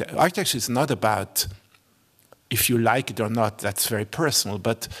is architecture. Architecture is not about if you like it or not, that's very personal,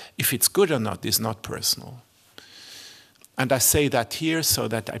 but if it's good or not is not personal. And I say that here so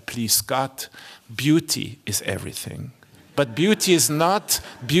that I please Scott. Beauty is everything. But beauty is not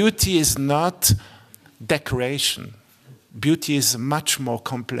decoration. Beauty is a much more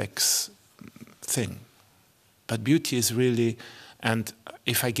complex thing. But beauty is really, and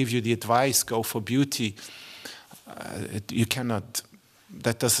if I give you the advice, go for beauty, you cannot,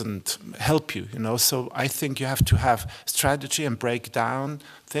 that doesn't help you, So I think you have to have strategy and break down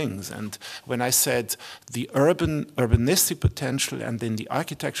things. And when I said the urbanistic potential, and then the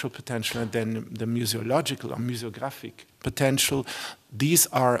architectural potential, and then the museological or museographic potential, these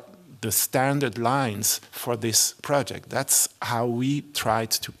are the standard lines for this project. That's how we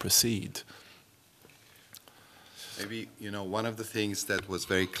tried to proceed. Maybe, one of the things that was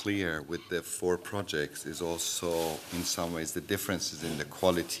very clear with the 4 projects is also, in some ways, the differences in the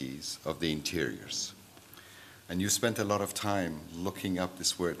qualities of the interiors. And you spent a lot of time looking up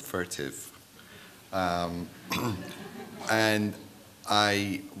this word furtive. And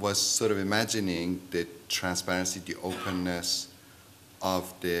I was sort of imagining the transparency, the openness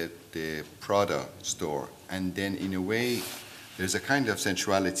of the Prada store. And then, in a way, there's a kind of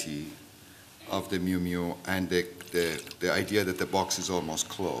sensuality of the Miu Miu and the idea that the box is almost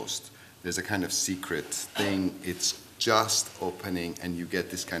closed. There's a kind of secret thing. It's just opening and you get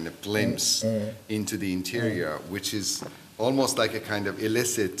this kind of glimpse into the interior, which is almost like a kind of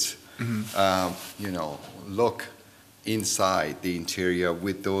illicit, look inside the interior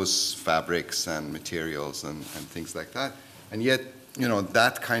with those fabrics and materials and things like that. And yet,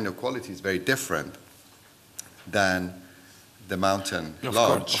 that kind of quality is very different than the Mountain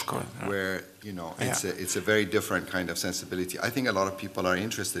Lodge, of course, yeah. Where it's a very different kind of sensibility. I think a lot of people are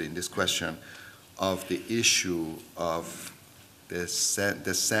interested in this question of the issue of the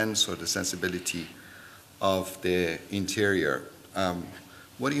sense or the sensibility of the interior.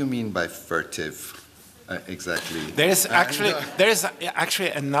 What do you mean by furtive exactly? There's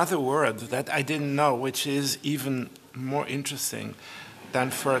actually another word that I didn't know, which is even more interesting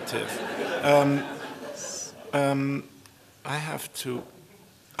than furtive. I have to,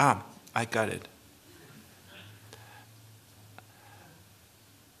 I got it.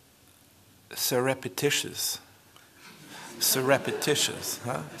 Surreptitious,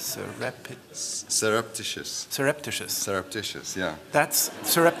 huh? Surreptitious, yeah. That's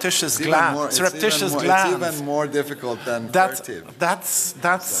surreptitious glance. Surreptitious glance. It's even more difficult than furtive.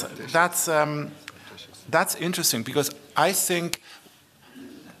 That's interesting, because I think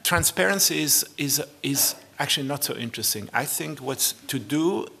transparency is actually not so interesting. I think what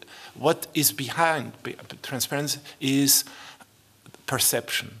is behind transparency is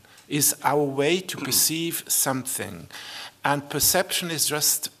perception, is our way to perceive something. And perception is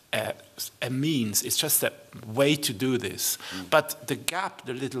just a means, it's just a way to do this. But the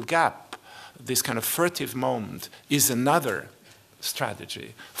little gap, this kind of furtive moment is another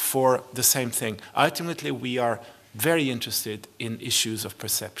strategy for the same thing. Ultimately, we are very interested in issues of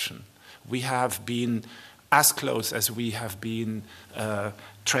perception. We have been as close as we have been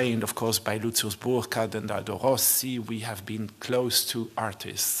trained, of course, by Lucius Burkhardt and Aldo Rossi. We have been close to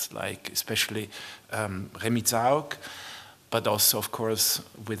artists, like especially Remy Zaug, but also, of course,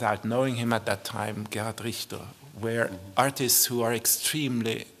 without knowing him at that time, Gerhard Richter, where artists who are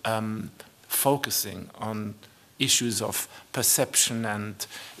extremely focusing on issues of perception and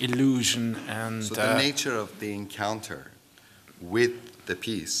illusion. And so the nature of the encounter with the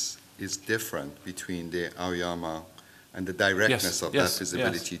piece is different between the Aoyama and the directness of that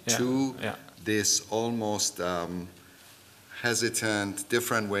visibility to this almost hesitant,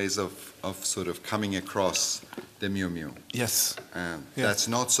 different ways of sort of coming across the Miu Miu. Yes. That's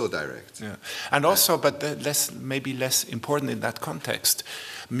not so direct. Yeah. And also, but maybe less important in that context,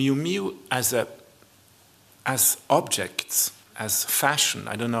 Miu Miu as objects, as fashion,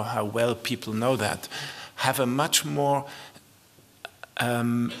 I don't know how well people know that, have a much more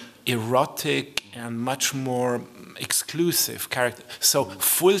erotic and much more exclusive character. So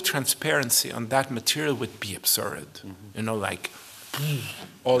full transparency on that material would be absurd. You know, like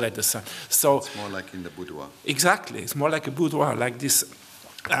all at the same. So it's more like in the boudoir. Exactly, it's more like a boudoir, like this.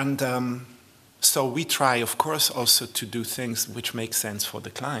 And so we try, of course, also to do things which make sense for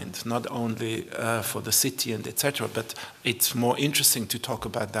the client, not only for the city and etc. But it's more interesting to talk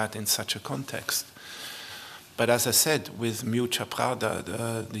about that in such a context. But as I said, with MCHAP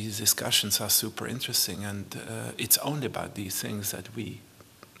Prada, these discussions are super interesting, and it's only about these things that we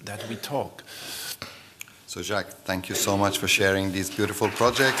talk. So Jacques, thank you so much for sharing these beautiful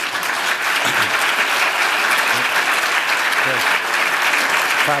projects.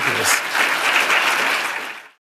 Fabulous.